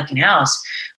a bad looking house.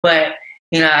 But,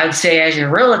 you know, I'd say as your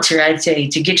realtor, I'd say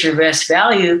to get your best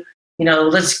value,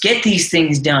 let's get these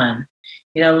things done.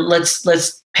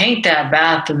 Let's paint that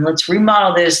bathroom. Let's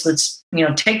remodel this. Let's,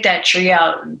 take that tree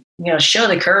out and, show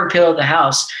the curb appeal of the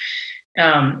house.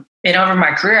 And over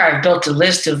my career, I've built a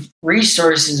list of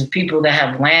resources of people that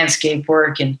have landscape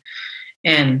work and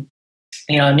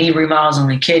need remodels on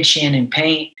the kitchen and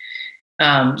paint.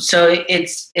 So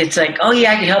it's like, oh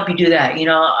yeah, I can help you do that.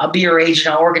 I'll be your agent.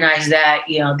 I'll organize that.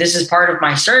 This is part of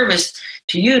my service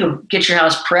to you to get your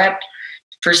house prepped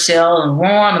for sale, and when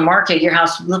we're on the market, your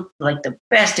house will look like the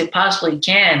best it possibly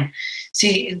can.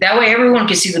 See, that way everyone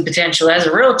can see the potential. As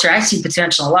a realtor, I see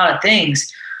potential in a lot of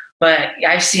things, but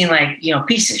I've seen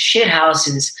piece of shit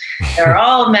houses that are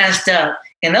all messed up.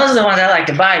 And those are the ones I like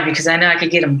to buy because I know I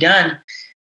could get them done.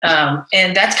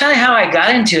 And that's kind of how I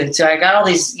got into it. So I got all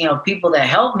these, people that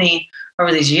helped me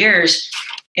over these years.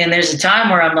 And there's a time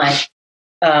where I'm like,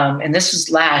 and this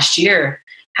was last year,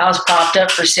 house popped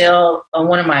up for sale.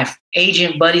 One of my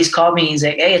agent buddies called me. He's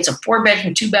like, hey, it's a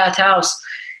 4-bedroom, 2-bath house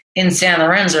in San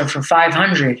Lorenzo for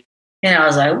 $500. And I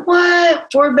was like, what?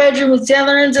 4-bedroom in San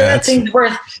Lorenzo? That thing's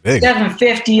worth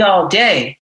 $750 all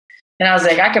day. And I was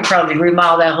like, I could probably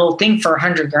remodel that whole thing for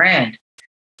 $100,000.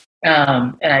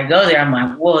 And I go there, I'm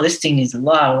like, whoa, this thing needs a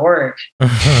lot of work.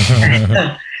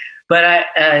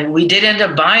 But we did end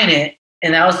up buying it,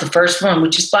 and that was the first one. We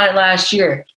just bought it last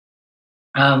year.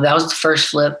 That was the first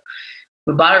flip.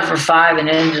 We bought it for $5 and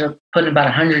ended up putting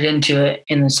about $100 into it,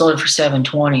 and then sold it for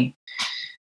 $720.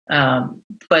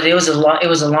 But it was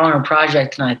a longer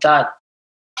project than I thought.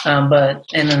 And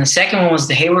then the second one was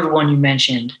the Hayward one you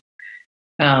mentioned.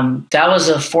 That was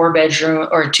a 4-bedroom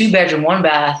or 2-bedroom,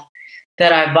 1-bath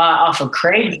that I bought off of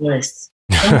Craigslist.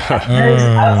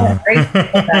 I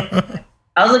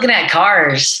was looking at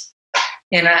cars.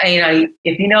 And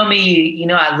if you know me,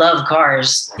 I love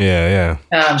cars. Yeah.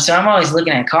 So I'm always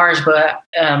looking at cars, but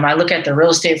I look at the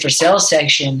real estate for sale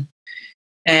section,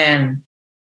 and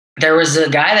there was a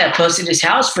guy that posted his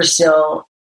house for sale.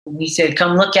 He said,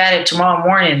 "Come look at it tomorrow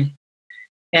morning,"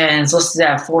 and it's listed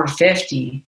at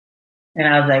 $450. And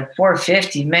I was like,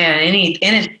 $450, man. You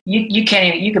can't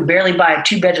even. You could barely buy a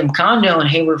 2-bedroom condo in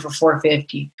Hayward for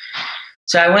 $450.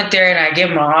 So I went there and I gave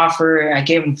him an offer. I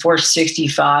gave him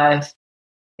 $465.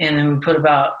 And then we put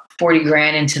about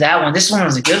 $40,000 into that one. This one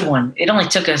was a good one. It only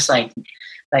took us like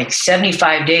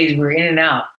 75 days. We were in and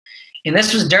out. And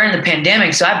this was during the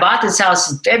pandemic. So I bought this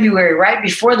house in February, right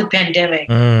before the pandemic.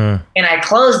 And I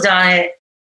closed on it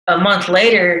a month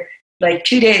later, like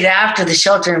 2 days after the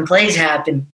shelter in place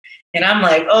happened. And I'm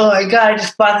like, oh my God, I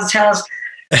just bought this house.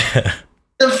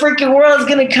 The freaking world's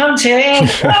going to come to an end.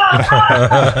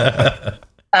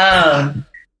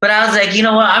 But I was like, you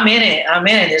know what? I'm in it.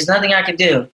 There's nothing I could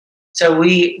do. So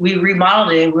we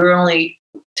remodeled it.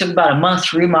 Took about a month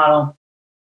to remodel.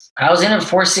 I was in at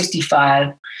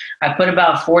 $465. I put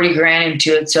about $40,000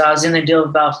 into it. So I was in the deal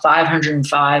about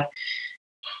 $505.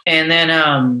 And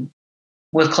then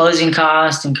with closing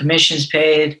costs and commissions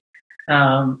paid,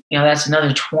 that's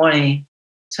another $20.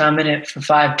 So I'm in it for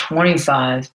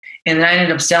 $525. And then I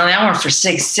ended up selling that one for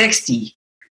 $660.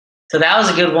 So that was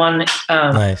a good one.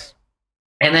 Nice.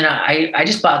 And then I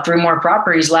just bought 3 more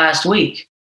properties last week.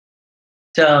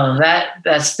 So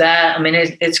that's that. I mean,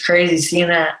 it's crazy seeing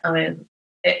that. I mean,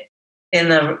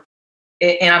 and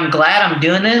I'm glad I'm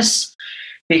doing this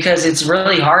because it's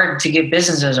really hard to get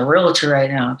business as a realtor right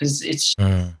now because it's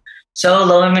so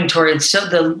low inventory. It's so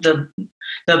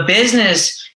the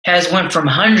business has went from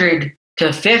 100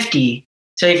 to 50.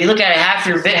 So if you look at it,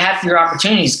 half your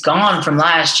opportunities gone from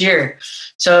last year.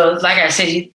 So like I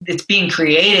said, it's being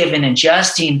creative and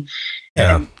adjusting.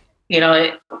 Yeah.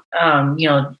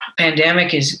 And,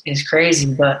 pandemic is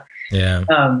crazy, but yeah.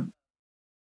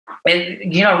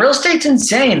 Real estate's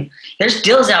insane. There's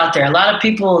deals out there. A lot of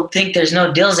people think there's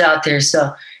no deals out there.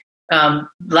 So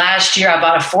last year I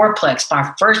bought a 4-plex,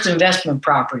 my first investment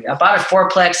property. I bought a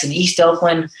 4-plex in East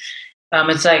Oakland.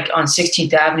 It's like on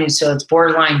 16th Avenue, so it's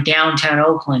borderline downtown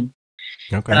Oakland.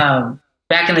 Okay.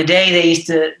 Back in the day, they used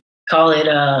to call it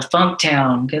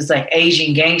Funktown because like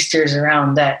Asian gangsters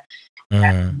around that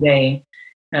day.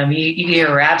 You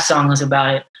hear rap songs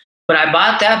about it. But I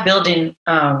bought that building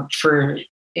for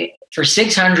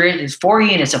 $600. It's 4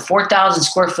 units, a 4,000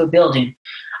 square foot building.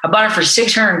 I bought it for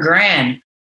 $600,000.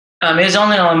 It was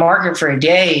only on the market for a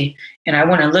day, and I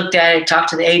went and looked at it, talked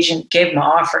to the agent, gave him an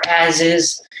offer as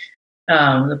is.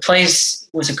 The place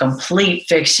was a complete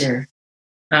fixer.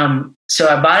 So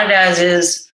I bought it as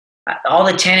is. All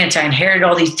the tenants, I inherited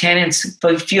all these tenants,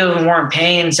 but a few of them weren't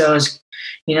paying. So it was,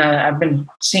 I've been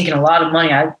sinking a lot of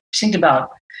money. I sinked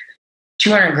about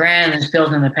 $200,000 in this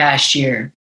building in the past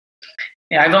year.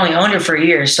 Yeah, I've only owned it for a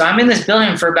year. So I'm in this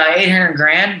building for about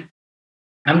 $800,000.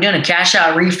 I'm doing a cash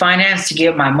out refinance to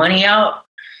get my money out.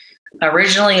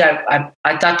 Originally, I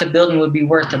thought the building would be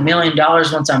worth $1 million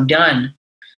once I'm done.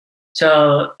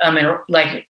 So, I mean,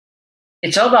 like,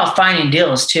 it's all about finding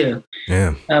deals too.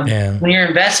 Yeah. When your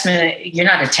investment, you're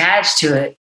not attached to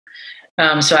it.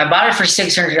 So I bought it for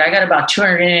 600. I got about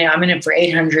 200 in it. I'm in it for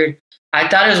 800. I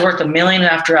thought it was worth $1 million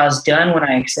after I was done when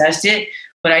I accessed it,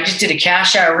 but I just did a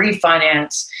cash out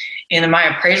refinance, and then my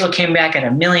appraisal came back at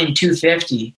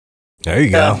 $1,250,000. There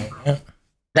you go.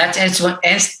 That's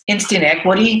instant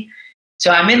equity.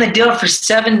 So I'm in the deal for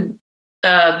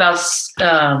about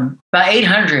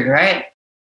 800, right?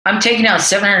 I'm taking out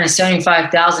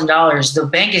 $775,000. The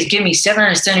bank is giving me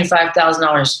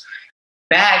 $775,000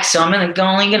 back, so I'm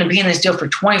only going to be in this deal for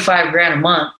 $25,000 a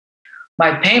month.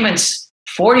 My payment's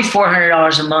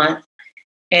 $4,400 a month,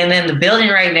 and then the building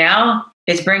right now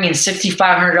it's bringing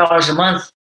 $6,500 a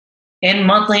month in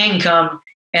monthly income,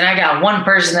 and I got one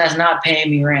person that's not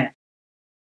paying me rent.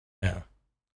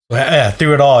 Yeah,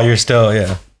 through it all, you're still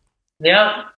Yep.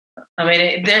 I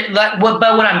mean, but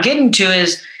what I'm getting to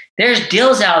is there's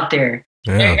deals out there.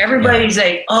 Yeah. Everybody's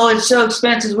like, "Oh, it's so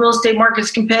expensive. Real estate market's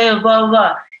competitive." Blah blah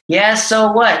blah. Yeah,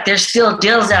 so what? There's still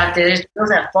deals out there. There's deals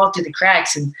that fall through the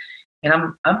cracks, and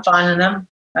I'm finding them.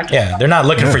 They're not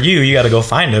looking for you. You got to go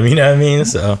find them. You know what I mean?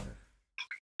 So,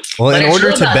 well, in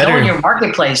order to better knowing your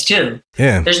marketplace too.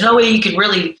 Yeah. There's no way you could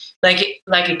really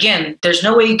again. There's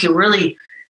no way you could really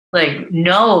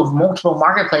know multiple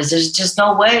marketplaces. There's just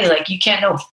no way. Like, you can't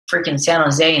know freaking San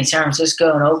Jose and San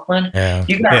Francisco and Oakland. Yeah.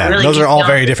 You gotta really those are all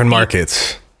very different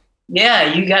markets.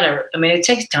 Yeah, you gotta. I mean, it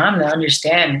takes time to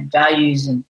understand values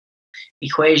and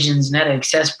equations and how to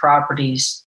access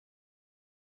properties.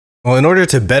 Well, in order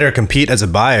to better compete as a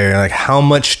buyer, like, how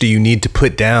much do you need to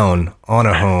put down on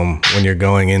a home when you're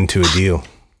going into a deal?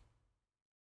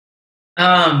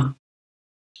 Well,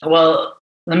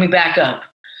 let me back up.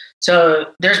 So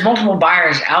there's multiple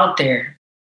buyers out there.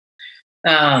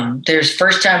 There's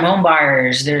first-time home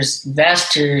buyers. There's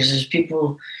investors. There's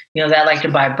people, that like to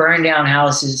buy burn-down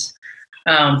houses.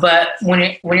 But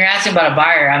when you're asking about a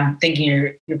buyer, I'm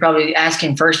thinking you're probably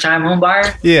asking first-time home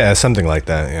buyer. Yeah, something like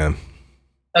that. Yeah.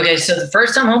 Okay, so the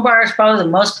first-time home buyer is probably the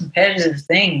most competitive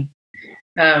thing,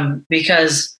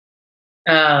 because,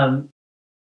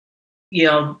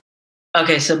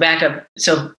 Okay, so back up.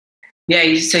 So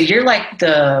yeah, so you're like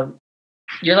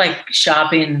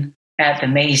shopping at the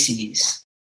Macy's.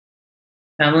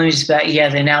 Let me just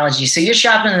the analogy. So you're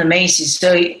shopping at the Macy's.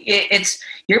 So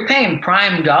you're paying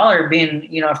prime dollar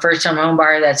being a first time home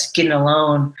buyer that's getting a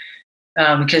loan,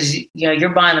 because you're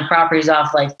buying the properties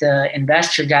off like the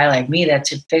investor guy like me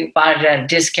that's bought it at a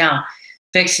discount,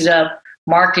 fixed it up,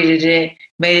 marketed it,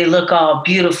 made it look all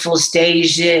beautiful,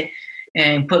 staged it,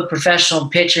 and put professional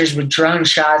pictures with drone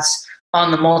shots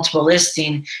on the multiple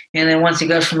listing. And then once it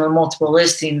goes from the multiple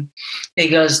listing, it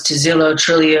goes to Zillow,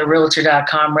 Trillia,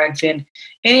 Realtor.com, Redfin.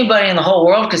 Anybody in the whole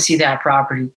world could see that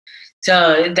property.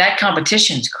 So that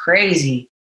competition is crazy.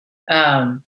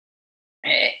 So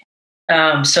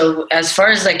as far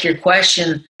as like your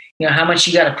question, how much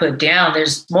you got to put down,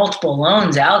 there's multiple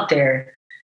loans out there.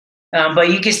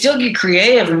 But you can still get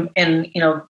creative and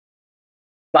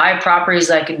buy properties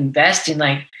like investing,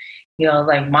 like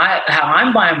how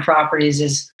I'm buying properties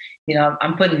is,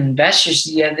 I'm putting investors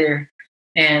together,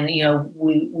 and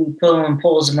we put them in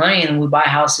pools of money and we buy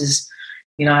houses,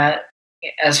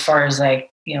 as far as like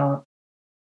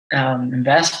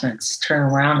investments,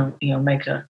 turn around and make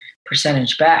a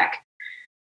percentage back.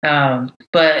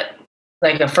 But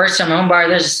like a first time home buyer,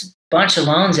 there's a bunch of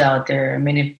loans out there. I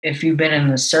mean, if you've been in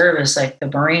the service, like the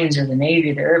Marines or the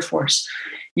Navy or the Air Force,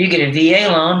 you get a VA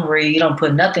loan where you don't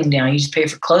put nothing down. You just pay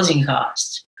for closing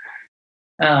costs.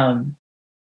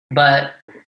 But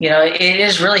it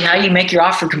is really how you make your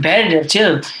offer competitive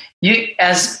too.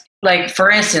 For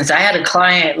instance, I had a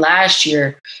client last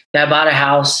year that bought a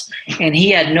house and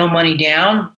he had no money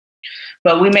down,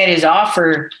 but we made his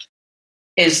offer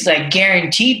is like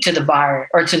guaranteed to the buyer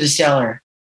or to the seller.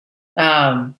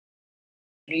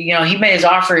 He made his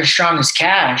offer as strong as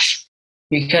cash,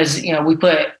 because we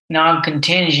put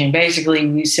non-contingent. Basically,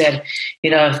 we said,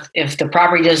 if the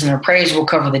property doesn't appraise, we'll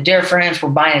cover the difference. We're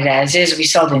buying it as is. We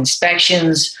saw the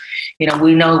inspections.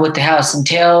 We know what the house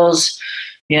entails.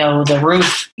 The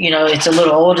roof. It's a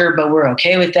little older, but we're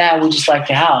okay with that. We just like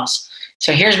the house.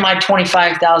 So here's my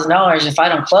 $25,000. If I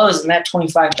don't close, then that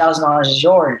 $25,000 is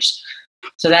yours.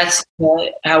 So that's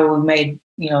how we made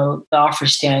the offer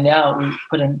stand out. We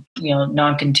put in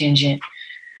non-contingent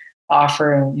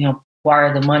offer and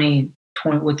wire the money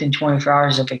within 24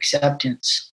 hours of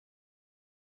acceptance.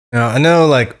 Now, I know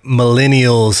like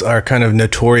millennials are kind of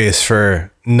notorious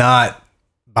for not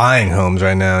buying homes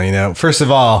right now. You know, first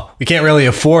of all, we can't really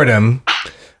afford them,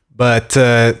 but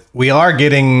we are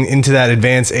getting into that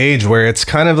advanced age where it's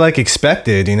kind of like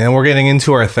expected. You know, we're getting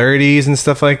into our 30s and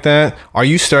stuff like that. Are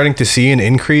you starting to see an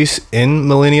increase in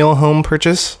millennial home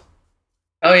purchase?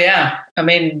 Oh yeah, I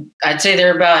mean, I'd say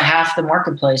they're about half the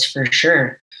marketplace for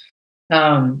sure.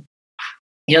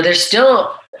 You know, there's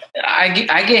still, I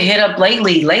get hit up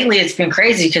lately. Lately, it's been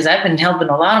crazy because I've been helping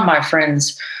a lot of my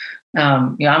friends. You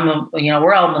know,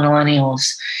 we're all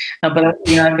millennials, but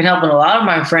you know, I've been helping a lot of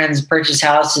my friends purchase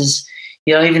houses.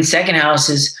 You know, even second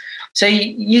houses. So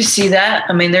you see that.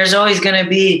 I mean, there's always going to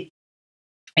be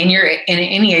in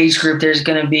any age group, there's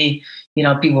going to be, you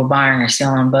know, people buying or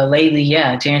selling. But lately,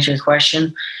 yeah, to answer your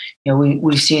question, you know,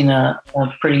 we've seen a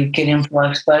pretty good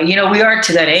influx. But you know, we are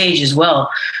to that age as well,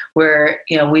 where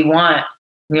you know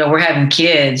we're having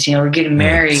kids. You know, we're getting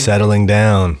married, settling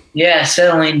down. Yeah,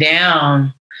 settling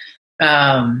down.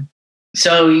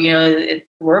 So you know,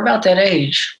 we're about that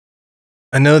age.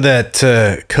 I know that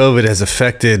COVID has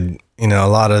affected, you know, a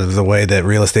lot of the way that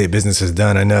real estate business is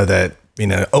done. I know that, you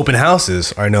know, open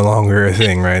houses are no longer a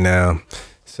thing right now.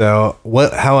 So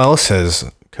how else has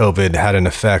COVID had an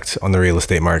effect on the real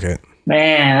estate market?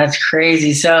 Man, that's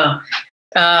crazy. So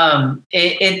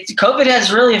COVID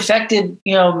has really affected,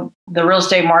 you know, the real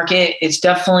estate market. It's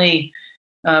definitely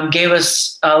gave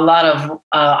us a lot of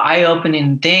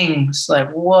eye-opening things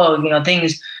like, whoa, you know,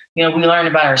 things, you know, we learned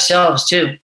about ourselves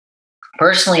too.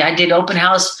 Personally, I did open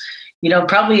house, you know,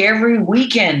 probably every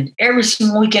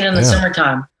single weekend in the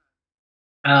summertime.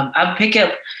 I'd pick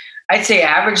up, I'd say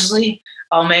averagely,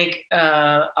 I'll make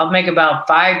about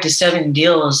 5 to 7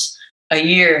 deals a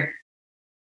year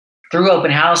through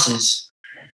open houses.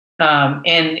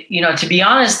 And, you know, to be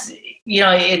honest, you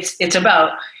know, it's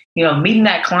about, you know, meeting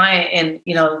that client and,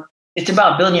 you know, it's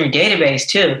about building your database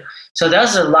too. So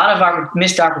there's a lot of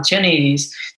missed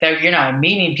opportunities that you're not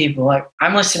meeting people. Like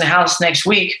I'm listing a house next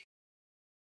week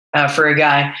for a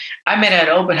guy I met at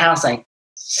an open house like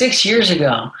 6 years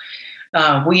ago.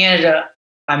 I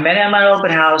met him at an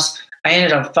open house. I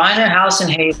ended up finding a house in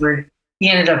Hayward. He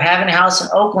ended up having a house in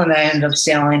Oakland that I ended up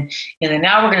selling. And then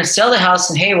now we're going to sell the house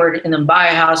in Hayward and then buy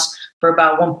a house for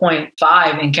about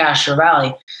 1.5 in Castro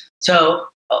Valley. So,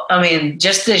 I mean,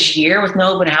 just this year with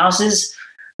no open houses,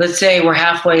 let's say we're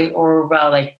halfway or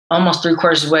about like almost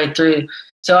 3/4 of the way through.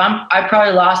 So I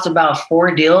probably lost about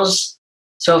 4 deals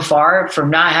so far from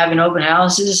not having open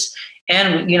houses.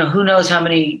 And, you know, who knows how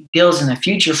many deals in the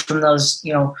future from those,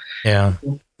 you know. Yeah.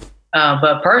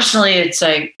 But personally, it's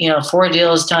like, you know, 4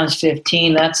 deals times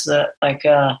 15, that's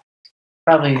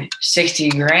probably 60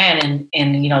 grand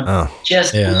and you know,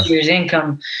 just this year's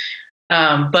income.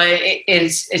 But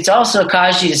it's also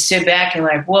caused you to sit back and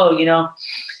like, whoa, you know,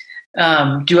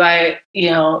 you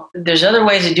know, there's other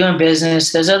ways of doing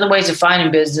business. There's other ways of finding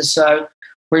business. So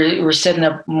we're setting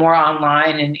up more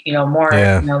online and, you know, more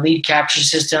you know, lead capture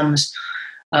systems.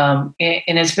 And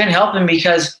it's been helping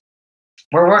because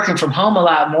we're working from home a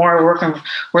lot more.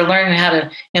 We're learning how to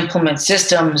implement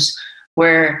systems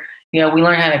where, you know, we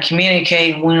learn how to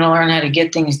communicate. We learn how to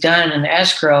get things done in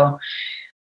escrow.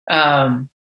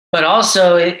 But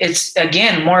also it's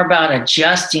again, more about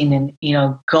adjusting and, you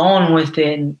know, going with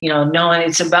it and, you know, knowing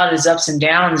it's about its ups and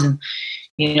downs and,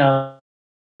 you know,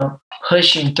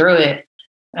 pushing through it.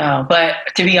 But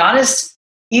to be honest,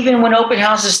 even when open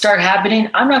houses start happening,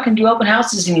 I'm not going to do open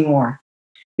houses anymore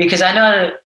because I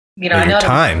know, you know,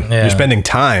 you're spending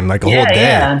time like a whole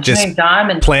day just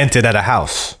planted at a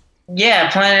house.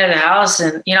 Yeah, planted at a house.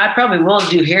 And, you know, I probably will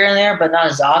do here and there, but not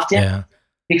as often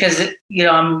because, you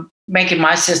know, I'm making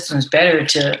my systems better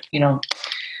to, you know,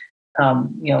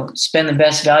 spend the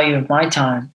best value of my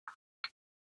time.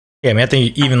 Yeah, I mean, I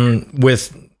think even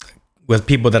with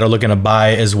people that are looking to buy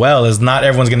as well, is not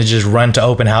everyone's going to just run to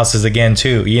open houses again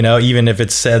too, you know, even if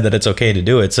it's said that it's okay to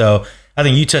do it. So I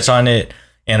think you touched on it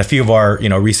and a few of our, you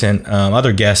know, recent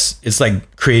other guests. It's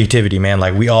like creativity, man.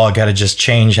 Like we all got to just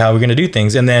change how we're going to do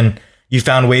things. And then you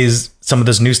found ways, some of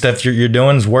this new stuff you're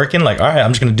doing is working. Like, all right,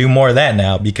 I'm just going to do more of that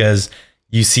now because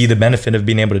you see the benefit of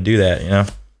being able to do that, you know?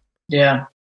 Yeah.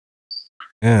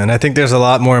 Yeah. And I think there's a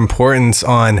lot more importance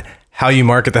on how you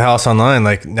market the house online.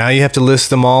 Like now you have to list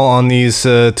them all on these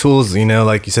tools, you know,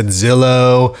 like you said,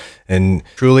 Zillow and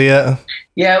Trulia.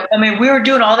 Yeah. I mean, we were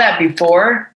doing all that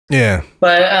before. Yeah.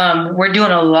 But we're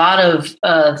doing a lot of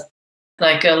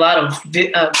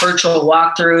virtual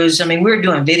walkthroughs. I mean, we were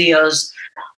doing videos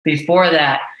before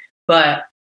that, but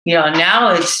you know,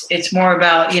 now it's more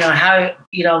about, you know, how,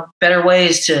 you know, better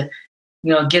ways to,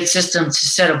 you know, get systems to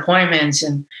set appointments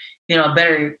and, you know,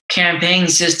 better campaign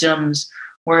systems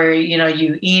where, you know,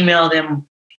 you email them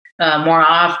more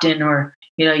often or,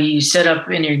 you set up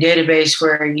in your database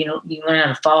where, you learn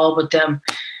how to follow up with them.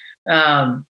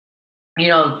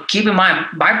 Keep in mind,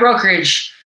 my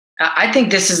brokerage, I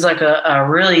think this is like a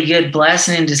really good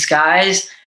blessing in disguise,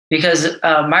 because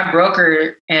my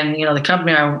broker and, the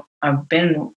company I've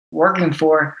been working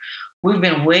for, we've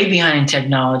been way behind in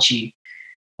technology.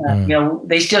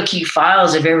 They still keep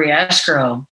files of every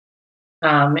escrow.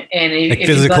 And if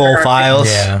physical files.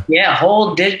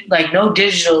 No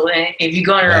digital. And if you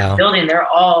go into our building, they're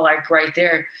all like right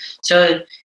there. So,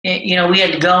 we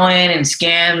had to go in and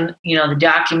scan, the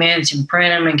documents and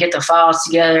print them and get the files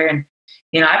together. And,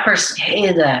 I personally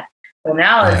hated that. But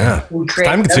now we create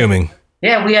time consuming.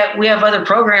 Yeah, we have other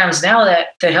programs now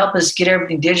that help us get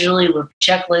everything digitally with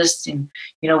checklists, and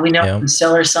we know the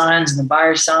seller signs and the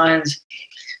buyer signs.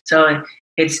 So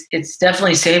it's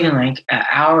definitely saving like an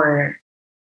hour.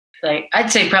 Like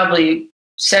I'd say probably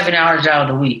 7 hours out of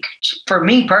the week for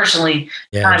me personally.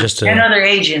 Yeah, and other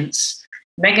agents,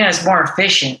 making us more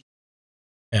efficient.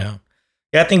 Yeah,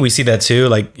 I think we see that too.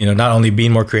 Like not only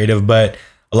being more creative, but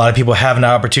a lot of people have an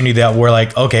opportunity that we're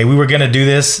like, okay, we were going to do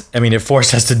this. I mean, it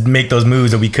forced us to make those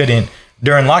moves that we couldn't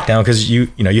during lockdown because you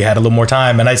had a little more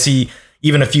time. And I see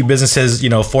even a few businesses,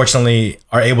 fortunately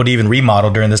are able to even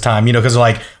remodel during this time, because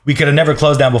like we could have never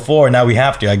closed down before. Now we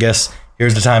have to. I guess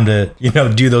here's the time to,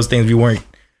 do those things we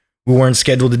weren't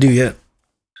scheduled to do yet.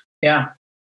 Yeah.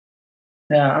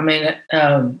 Yeah. I mean, I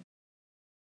don't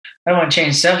want to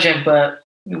change the subject, but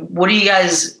what do you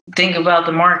guys think about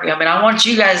the market? I mean,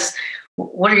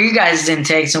 what are you guys'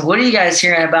 intakes, and what are you guys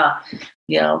hearing about,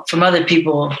 from other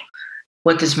people,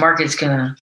 what this market's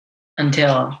gonna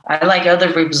entail? I like other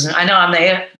people's. I know I'm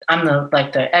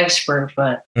the expert,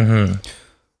 but. Mm-hmm.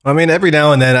 I mean, every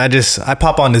now and then I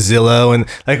pop onto Zillow, and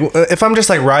like if I'm just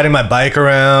like riding my bike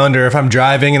around, or if I'm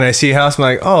driving and I see a house, I'm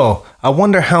like, oh, I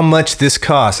wonder how much this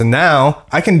costs. And now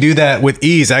I can do that with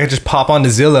ease. I can just pop onto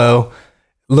Zillow,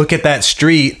 look at that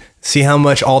street, see how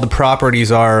much all the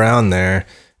properties are around there.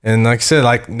 And like I said,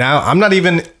 like now I'm not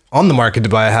even on the market to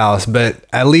buy a house, but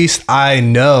at least I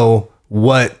know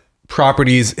what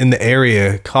properties in the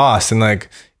area cost. And like,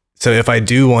 so if I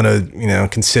do want to,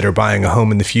 consider buying a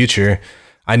home in the future,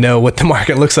 I know what the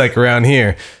market looks like around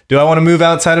here. Do I want to move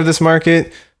outside of this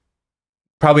market?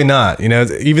 Probably not.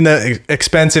 Even though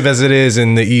expensive as it is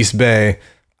in the East Bay,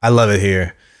 I love it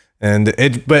here.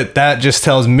 But that just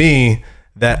tells me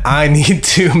that I need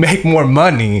to make more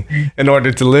money in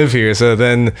order to live here. So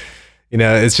then,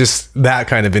 it's just that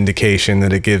kind of indication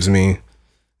that it gives me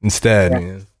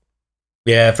instead.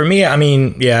 Yeah, for me, I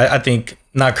mean, I think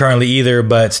not currently either,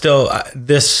 but still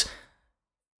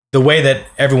the way that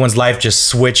everyone's life just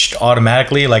switched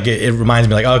automatically, like it reminds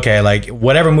me like, okay, like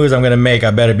whatever moves I'm going to make,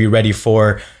 I better be ready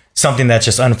for something that's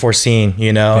just unforeseen,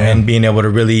 and being able to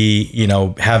really,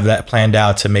 have that planned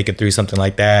out to make it through something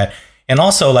like that. And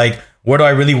also like, where do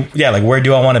I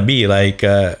want to be? Like,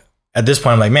 at this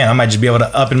point, I'm like, man, I might just be able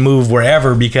to up and move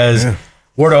wherever, because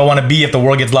where do I want to be if the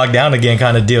world gets locked down again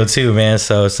kind of deal too, man.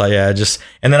 So it's like,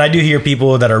 and then I do hear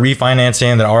people that are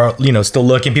refinancing, that are, still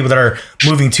looking, people that are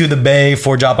moving to the Bay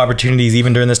for job opportunities,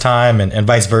 even during this time, and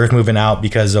vice versa, moving out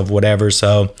because of whatever.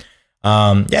 So,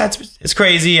 it's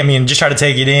crazy. I mean, just try to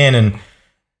take it in and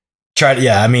try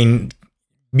to,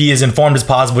 be as informed as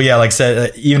possible. Yeah, like I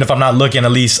said, even if I'm not looking,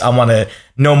 at least I want to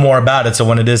know more about it. So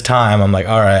when it is time, I'm like,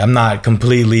 all right, I'm not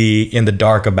completely in the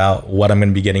dark about what I'm going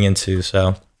to be getting into.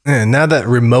 So. And now that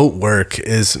remote work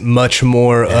is much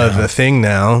more of a thing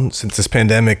now since this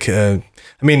pandemic.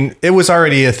 It was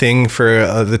already a thing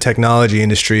for the technology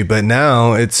industry, but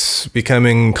now it's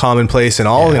becoming commonplace in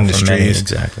all industries. Many,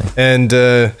 exactly.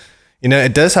 And,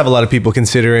 it does have a lot of people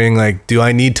considering, like, do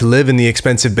I need to live in the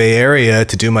expensive Bay Area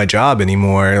to do my job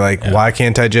anymore? Like, why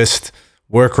can't I just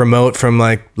work remote from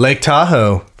like Lake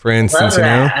Tahoe, for instance?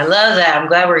 I love that. I'm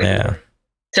glad we're here.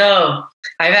 So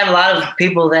I've had a lot of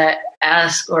people that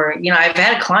ask, or, I've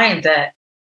had a client that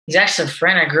he's actually a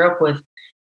friend I grew up with.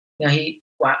 I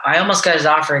almost got his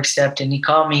offer accepted, and he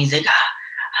called me. He's like,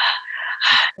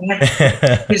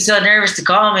 he's so nervous to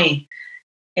call me.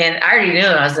 And I already knew.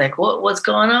 I was like, what's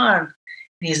going on? And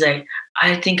he's like,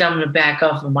 I think I'm going to back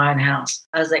off of buying a house.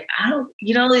 I was like, I don't,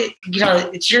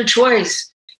 it's your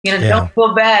choice. Don't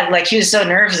feel bad. Like, he was so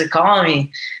nervous to call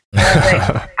me. And I was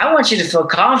like, I want you to feel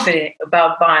confident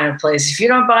about buying a place. If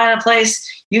you're not buying a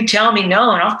place, you tell me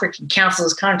no, and I'll freaking cancel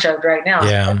this contract right now.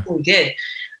 Yeah. That's what we did.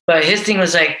 But his thing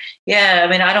was like,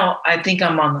 I think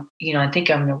I'm on, I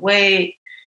think I'm going to wait.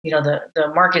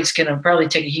 The market's going to probably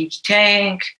take a huge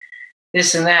tank,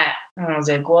 this and that. And I was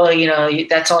like, well,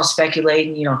 that's all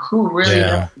speculating, who really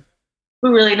knows?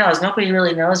 who really knows? Nobody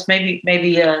really knows. Maybe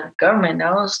government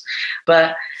knows,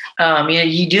 but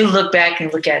you do look back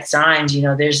and look at signs.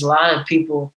 There's a lot of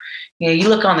people. You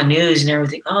look on the news and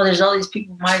everything. Oh, there's all these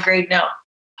people migrating out.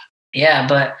 Yeah,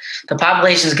 but the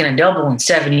population is going to double in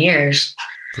 7 years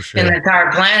in the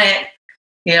entire planet.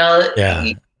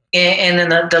 Yeah. And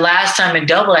then the last time it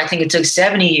doubled, I think it took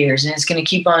 70 years, and it's going to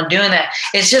keep on doing that.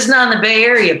 It's just not in the Bay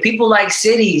Area. People like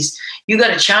cities. You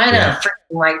go to China,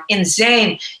 freaking like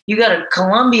insane. You go to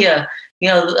Colombia,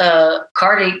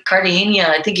 Cartagena.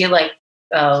 I think it like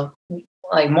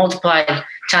multiplied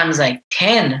times like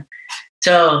 10.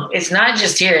 So it's not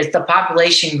just here; it's the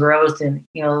population growth, and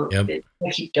it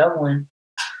will keep doubling.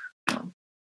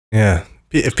 Yeah,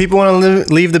 if people want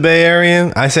to leave the Bay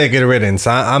Area, I say good riddance.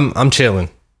 I'm chilling.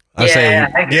 I say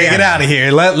get out of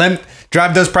here. Let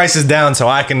drive those prices down so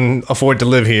I can afford to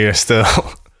live here still.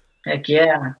 Heck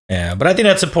yeah. Yeah, but I think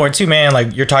that's important too, man.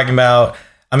 Like you're talking about.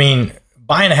 I mean,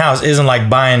 buying a house isn't like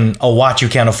buying a watch you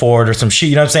can't afford or some shit.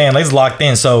 You know what I'm saying? Like it's locked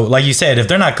in. So, like you said, if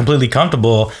they're not completely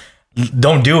comfortable,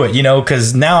 don't do it,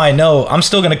 because now I know I'm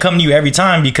still going to come to you every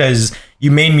time because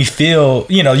you made me feel,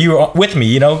 you were with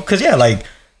me, because like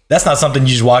that's not something you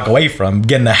just walk away from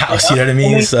getting a house. You know what I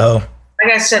mean? So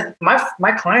like I said,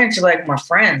 my clients are like my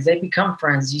friends. They become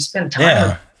friends. You spend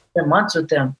time spend months with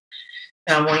them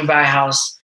when you buy a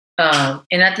house.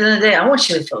 And at the end of the day, I want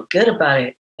you to feel good about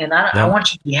it. And I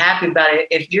want you to be happy about it.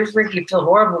 If you're freaking feel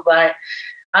horrible about it,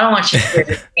 I don't want you to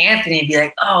hear Anthony and be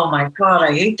like, "Oh my God,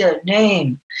 I hate that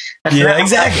name."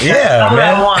 Exactly. Yeah,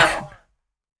 man.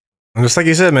 And just like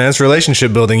you said, man, it's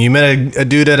relationship building. You met a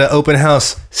dude at an open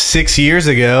house 6 years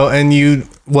ago, and you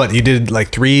did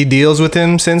like 3 deals with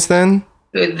him since then?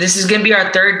 This is going to be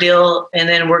our 3rd deal, and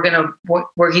then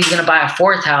he's going to buy a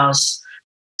 4th house.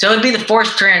 So it'd be the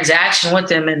 4th transaction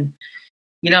with him, and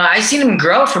I seen him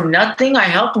grow from nothing. I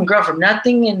helped him grow from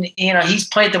nothing, and he's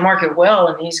played the market well,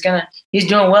 and he's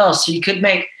doing well. So you could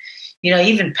make,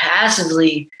 even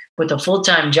passively with a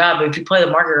full-time job. If you play the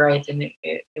market right, then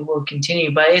it will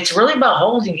continue. But it's really about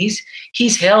holding.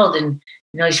 He's held, and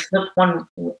he's flipped one,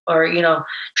 or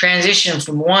transition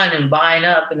from one and buying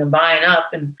up, and then buying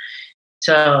up, and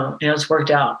so it's worked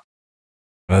out.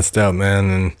 That's dope,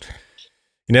 man.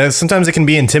 And sometimes it can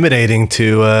be intimidating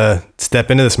to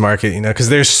step into this market, because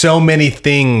there's so many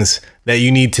things that you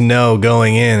need to know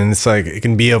going in, and it's like it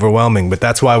can be overwhelming. But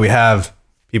that's why we have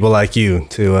people like you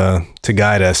to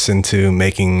guide us into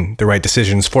making the right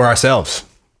decisions for ourselves.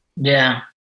 Yeah,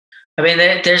 I mean,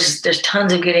 there's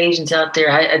tons of good agents out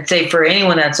there. I'd say for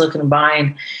anyone that's looking to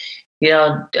buying,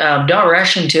 don't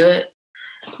rush into it.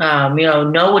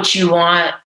 Know what you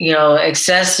want.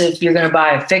 Assess if you're going to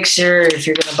buy a fixer, if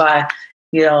you're going to buy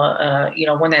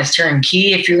one that's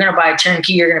turnkey. If you're going to buy a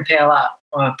turnkey, you're going to pay a lot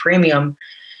premium.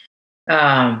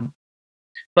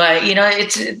 But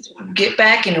it's get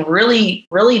back and really,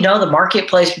 really know the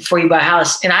marketplace before you buy a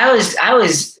house. And I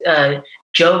always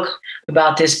joke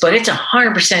about this, but it's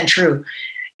 100% true.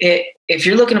 If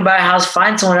you're looking to buy a house,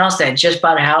 find someone else that just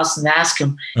bought a house and ask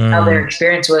them how their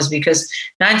experience was, because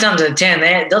 9 times out of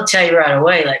 10, they'll tell you right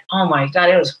away, like, "Oh my God,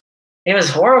 it was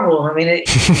horrible." I mean,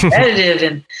 it's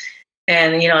competitive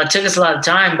and it took us a lot of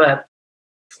time, but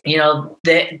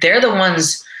they're the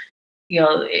ones,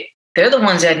 they're the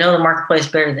ones that know the marketplace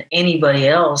better than anybody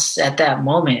else at that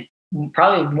moment.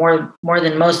 Probably more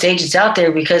than most agents out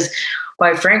there, because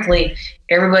quite frankly,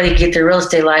 everybody get their real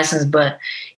estate license, but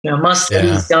most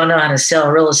cities don't know how to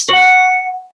sell real estate.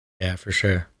 Yeah, for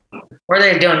sure. Or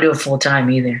they don't do it full time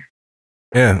either.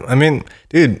 Yeah, I mean,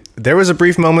 dude, there was a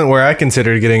brief moment where I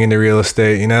considered getting into real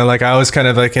estate. Like I was kind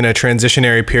of like in a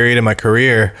transitionary period in my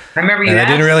career. I remember you. And I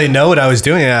didn't really know what I was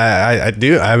doing. I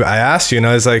asked you, and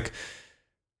I was like,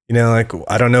 like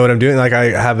I don't know what I'm doing. Like I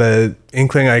have a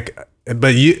inkling,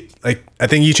 but you, like I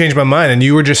think you changed my mind, and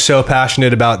you were just so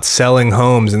passionate about selling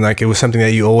homes, and like it was something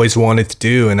that you always wanted to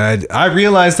do. And I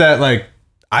realized that like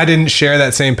I didn't share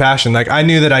that same passion. Like I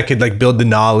knew that I could like build the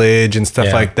knowledge and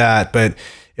stuff like that, but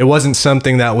it wasn't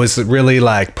something that was really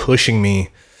like pushing me.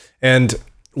 And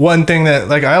one thing that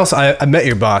like I met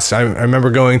your boss. I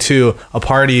remember going to a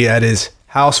party at his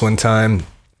house one time,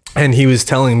 and he was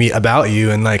telling me about you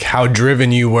and like how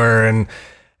driven you were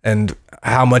and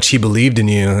how much he believed in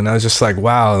you. And I was just like,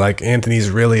 wow, like Anthony's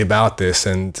really about this.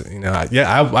 And,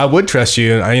 I would trust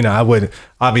you. I would,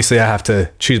 obviously I have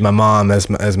to choose my mom as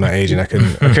my agent. I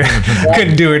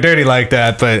couldn't do her dirty like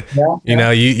that, but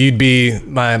you'd be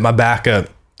my backup.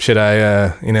 Should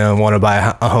I, want to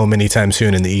buy a home anytime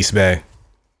soon in the East Bay?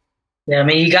 Yeah. I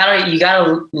mean, you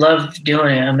gotta love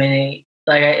doing it. I mean,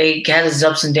 it has its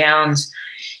ups and downs.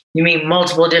 You meet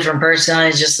multiple different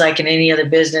personalities, just like in any other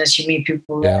business. You meet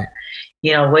people that,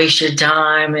 waste your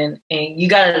time, and you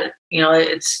gotta,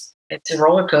 it's a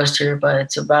roller coaster, but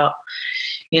it's about,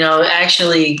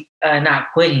 actually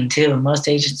not quitting too. Most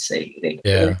agents, they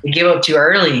give up too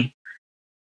early,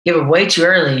 give up way too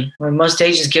early. When most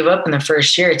agents give up in the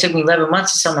first year, it took me 11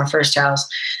 months to sell my first house.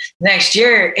 Next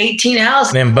year, 18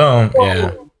 houses. Then boom.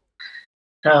 Yeah.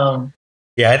 So.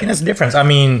 Yeah, I think that's the difference. I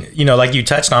mean, like you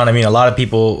touched on, I mean, a lot of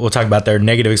people will talk about their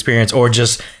negative experience or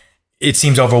just it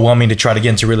seems overwhelming to try to get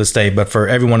into real estate. But for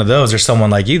every one of those, there's someone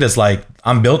like you that's like,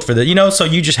 I'm built for that, so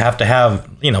you just have to have,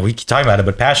 we keep talking about it,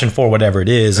 but passion for whatever it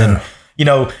is. And,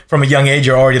 from a young age,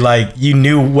 you're already like, you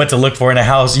knew what to look for in a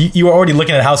house. You were already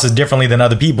looking at houses differently than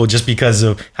other people just because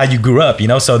of how you grew up,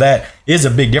 so that is a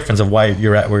big difference of why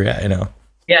you're at where you're at,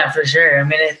 Yeah, for sure. I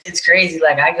mean, it's crazy.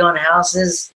 Like I go in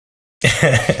houses. Just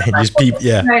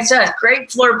nice house,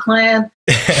 great floor plan,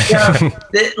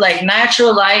 like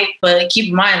natural light, but keep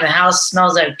in mind the house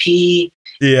smells like pee.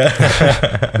 Yeah,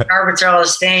 carpets are all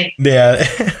stained. Yeah,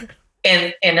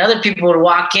 and other people would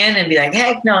walk in and be like,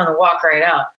 "Heck no," and they'll walk right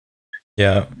out.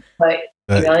 Yeah, but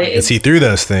you can see through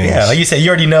those things. Yeah, like you said, you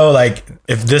already know, like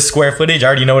if this square footage, I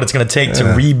already know what it's going to take to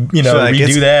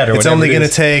redo that. Or it's only going to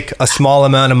take a small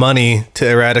amount of money to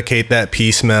eradicate that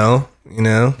pee smell.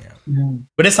 Yeah.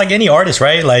 But it's like any artist,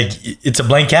 right? Like it's a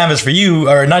blank canvas for you,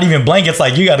 or not even blank. It's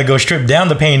like you got to go strip down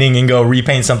the painting and go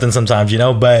repaint something sometimes,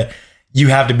 but you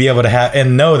have to be able to have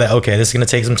and know that, okay, this is going to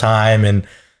take some time and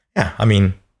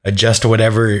adjust to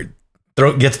whatever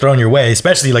gets thrown your way,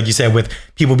 especially like you said, with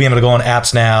people being able to go on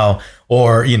apps now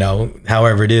or,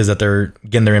 however it is that they're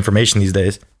getting their information these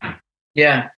days.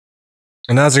 Yeah.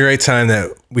 And now's a great time that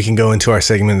we can go into our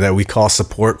segment that we call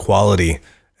Support Quality.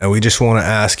 And we just want to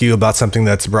ask you about something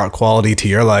that's brought quality to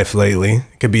your life lately.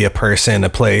 It could be a person, a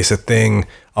place, a thing,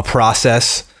 a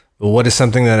process. But what is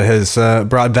something that has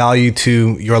brought value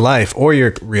to your life or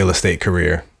your real estate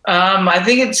career? I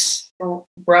think it's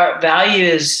brought value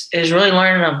is really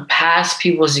learning to pass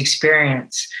people's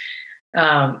experience.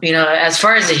 As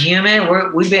far as a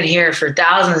human, we've been here for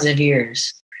thousands of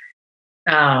years.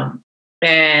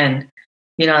 And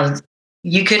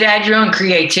you could add your own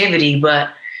creativity,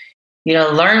 but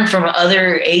learn from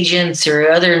other agents or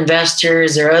other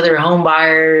investors or other home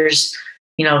buyers,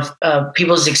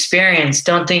 people's experience.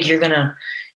 Don't think you're going to,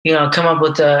 come up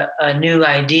with a new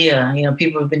idea.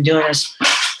 People have been doing this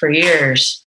for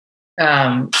years.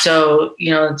 So,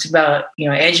 it's about,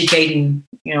 educating,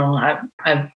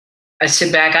 I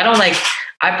sit back.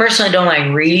 I personally don't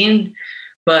like reading,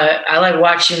 but I like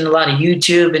watching a lot of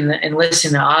YouTube and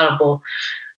listen to Audible.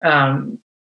 And,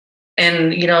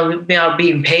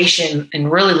 being patient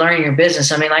and really learning your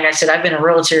business. I mean, like I said, I've been a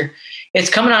realtor. It's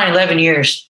coming on 11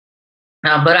 years,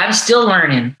 but I'm still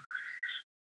learning.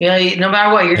 No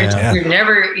matter what, you're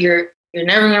never going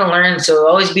to learn. So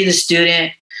always be the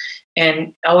student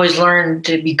and always learn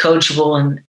to be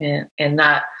coachable and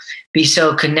not be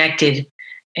so connected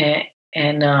and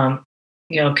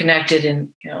connected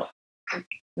and,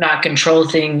 not try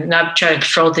to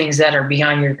control things that are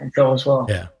beyond your control as well.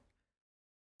 Yeah.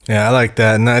 Yeah, I like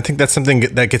that. And I think that's something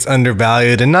that gets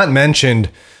undervalued and not mentioned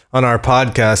on our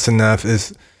podcast enough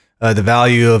is the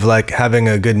value of like having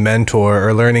a good mentor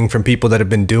or learning from people that have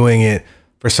been doing it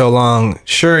for so long.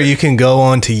 Sure, you can go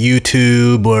onto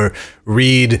YouTube or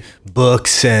read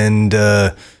books and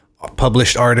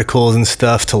published articles and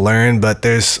stuff to learn, but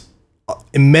there's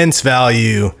immense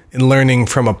value in learning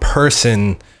from a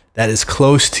person that is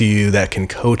close to you that can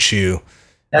coach you.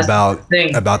 That's about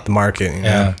the market.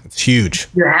 Yeah. It's huge.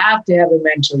 You have to have a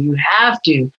mentor. You have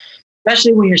to,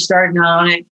 especially when you're starting out on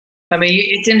it. I mean,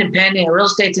 it's independent. Real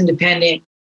estate's independent.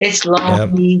 It's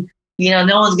lonely. Yep.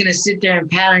 No one's going to sit there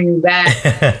and pat on your back.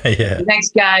 Yeah. The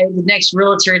next guy, the next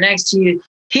realtor next to you,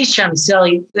 he's trying to sell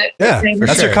you.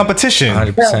 That's your competition.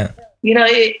 100%.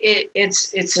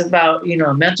 It's about,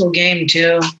 a mental game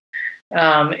too.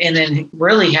 And then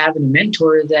really having a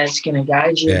mentor that's going to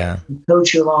guide you and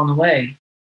coach you along the way.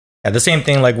 Yeah, the same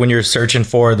thing like when you're searching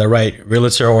for the right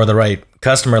realtor or the right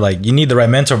customer, like you need the right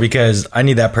mentor because I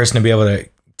need that person to be able to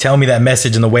tell me that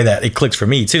message in the way that it clicks for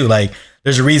me too. Like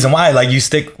there's a reason why like you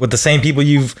stick with the same people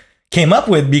you've came up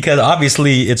with because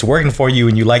obviously it's working for you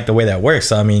and you like the way that works.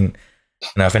 So, I mean,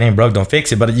 if it ain't broke, don't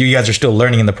fix it. But you guys are still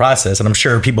learning in the process. And I'm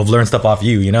sure people have learned stuff off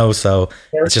you, so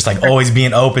it's just like always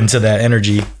being open to that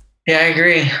energy. Yeah, I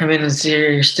agree. I mean,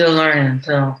 you're still learning.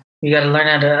 So you got to learn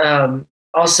how to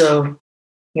also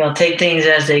take things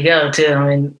as they go too. I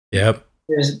mean,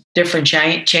 there's different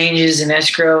changes in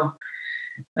escrow.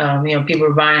 People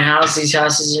are buying a house. These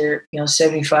houses are,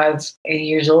 75, 80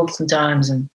 years old sometimes,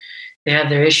 and they have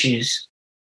their issues.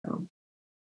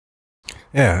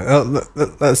 Yeah,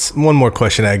 that's one more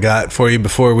question I got for you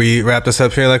before we wrap this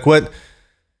up here. Like, what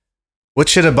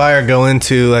should a buyer go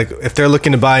into? Like, if they're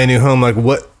looking to buy a new home, like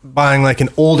buying like an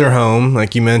older home,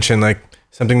 like you mentioned, like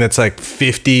something that's like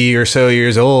 50 or so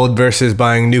years old versus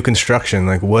buying new construction.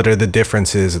 Like, what are the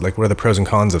differences? Like, what are the pros and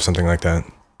cons of something like that?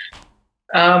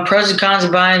 Pros and cons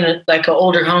of buying like an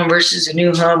older home versus a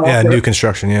new home. Yeah, new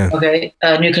construction. Yeah. Okay,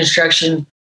 new construction.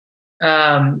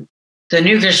 The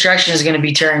new construction is going to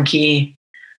be turnkey.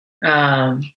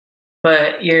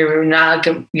 But you're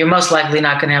most likely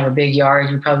not going to have a big yard.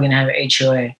 You're probably going to have an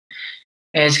HOA, and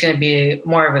it's going to be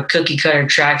more of a cookie cutter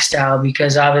track style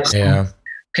because obviously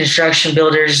construction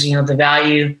builders, the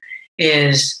value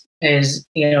is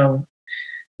not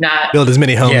build as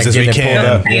many homes as we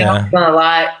can. On a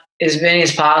lot, as many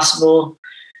as possible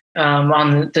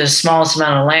on the smallest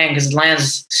amount of land because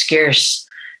land's scarce,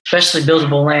 especially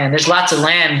buildable land. There's lots of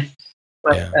land,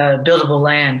 but buildable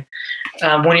land.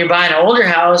 When you're buying an older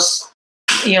house,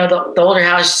 the older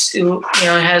house,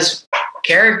 has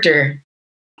character.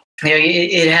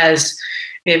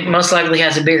 It most likely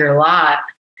has a bigger lot.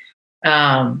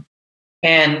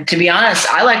 And to be honest,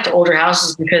 I like the older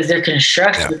houses because they're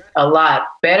constructed a lot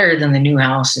better than the new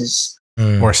houses.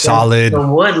 More solid. The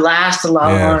wood lasts a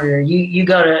lot longer. You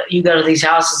go to these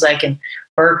houses like in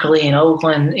Berkeley and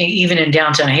Oakland, even in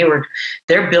downtown Hayward,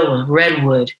 they're built with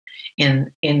redwood.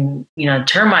 In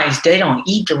termites, they don't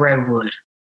eat the redwood.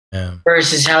 Yeah.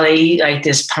 Versus how they eat like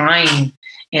this pine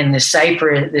and the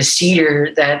cypress, the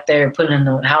cedar that they're putting in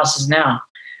the houses now.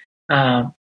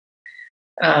 It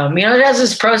has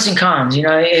its pros and cons.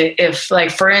 If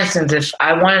like for instance, if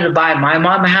I wanted to buy my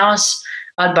mama house,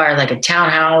 I'd buy like a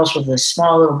townhouse with a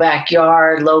small little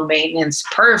backyard, low maintenance,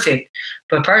 perfect.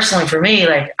 But personally, for me,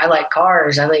 like I like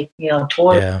cars, I like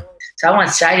toys. Yeah. So I want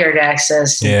side yard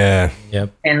access. And,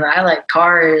 and I like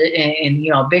cars and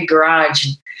a big garage.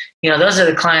 Those are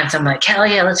the clients. I'm like, hell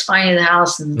yeah, let's find you the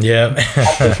house. And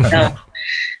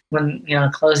when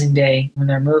closing day when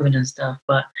they're moving and stuff.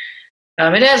 But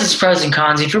it has its pros and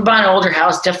cons. If you're buying an older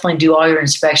house, definitely do all your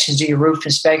inspections. Do your roof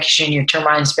inspection, your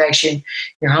termite inspection,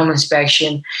 your home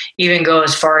inspection. Even go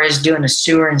as far as doing a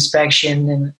sewer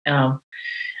inspection and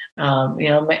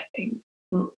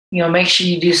make sure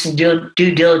you do some due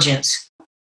diligence.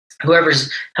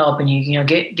 Whoever's helping you,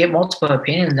 get multiple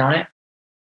opinions on it.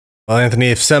 Well, Anthony,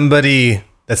 if somebody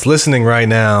that's listening right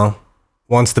now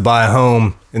wants to buy a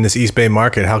home in this East Bay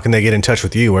market, how can they get in touch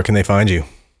with you? Where can they find you?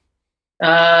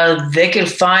 They can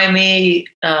find me.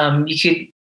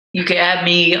 You could add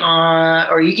me on,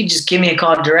 or you can just give me a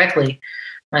call directly.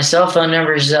 My cell phone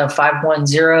number is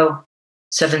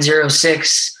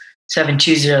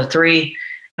 510-706-7203.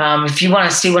 If you want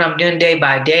to see what I'm doing day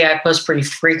by day, I post pretty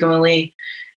frequently.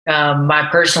 My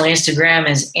personal Instagram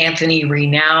is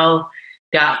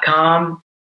anthonyrenow.com.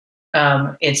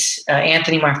 It's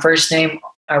Anthony, my first name,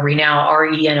 Renow,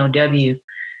 RENOW.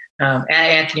 At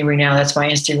Anthony Renow, that's my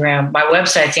Instagram. My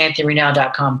website's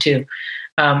anthonyrenow.com too.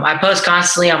 I post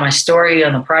constantly on my story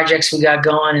on the projects we got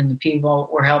going and the people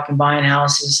we're helping buying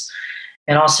houses.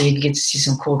 And also you get to see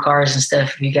some cool cars and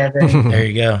stuff if you got that. There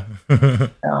you go.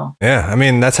 Yeah, I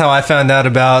mean, that's how I found out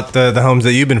about the homes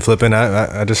that you've been flipping.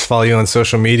 I just follow you on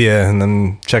social media and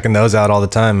then checking those out all the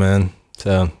time, man.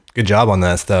 So good job on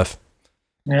that stuff.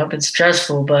 Yep, it's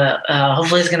stressful, but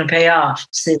hopefully it's going to pay off.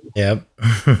 See. Yep.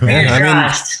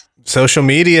 Social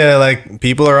media, like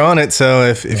people are on it. So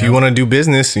if you want to do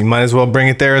business, you might as well bring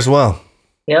it there as well.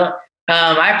 Yep.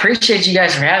 I appreciate you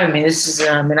guys for having me. This is,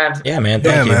 man. Thank you.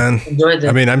 Man. Enjoyed this.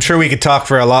 I mean, I'm sure we could talk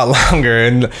for a lot longer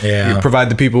and provide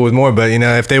the people with more, but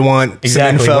if they want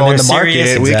some info on the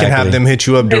market, we can have them hit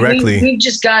you up directly. We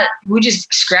just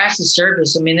scratched the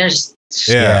surface. I mean, there's,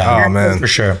 oh man, for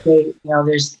sure.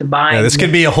 There's the buying. Yeah, this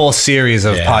could be a whole series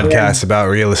of podcasts about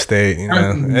real estate,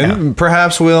 and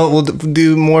perhaps we'll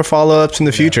do more follow-ups in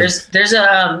the future. There's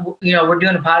a, we're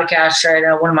doing a podcast right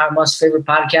now. One of my most favorite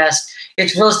podcasts.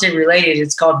 It's real estate related.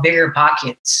 It's called Bigger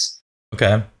Pockets.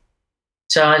 Okay.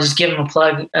 So I just give them a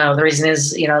plug. The reason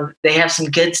is, they have some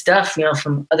good stuff,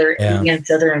 from other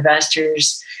agents, other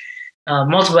investors,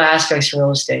 multiple aspects of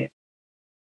real estate.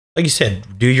 Like you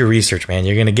said, do your research, man.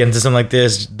 You're going to get into something like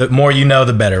this. The more you know,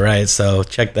 the better, right? So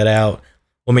check that out.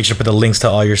 We'll make sure to put the links to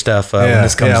all your stuff when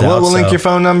this comes out. We'll link your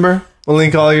phone number. We'll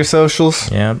link all your socials.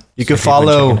 Yeah. You can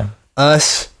follow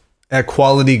us at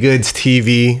Quality Goods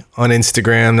TV on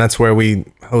Instagram. That's where we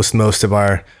host most of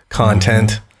our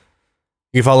content. Mm-hmm.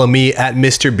 You can follow me at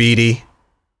Mr. Beatty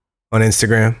on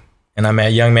Instagram. And I'm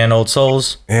at Young Man Old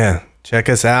Souls. Yeah. Check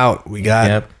us out. We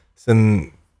got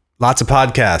lots of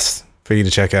podcasts for you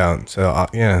to check out. So,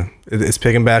 it's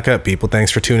picking back up, people.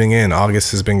 Thanks for tuning in.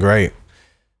 August has been great.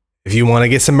 if you want to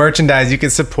get some merchandise, you can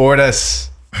support us.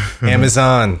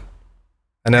 Amazon.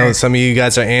 I know some of you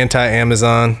guys are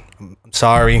anti-Amazon. I'm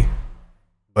sorry,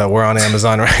 but we're on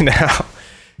Amazon right now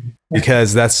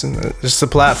because that's just a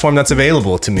platform that's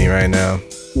available to me right now.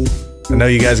 I know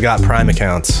you guys got Prime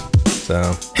accounts,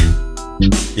 so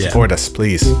support us,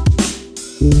 please.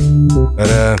 But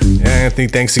Anthony,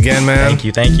 thanks again, man.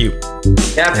 Thank you.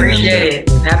 Yeah, I appreciate it.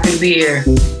 Happy to be here.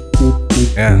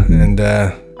 Yeah, and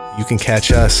you can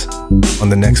catch us on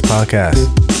the next podcast.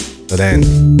 So then,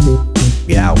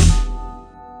 we out.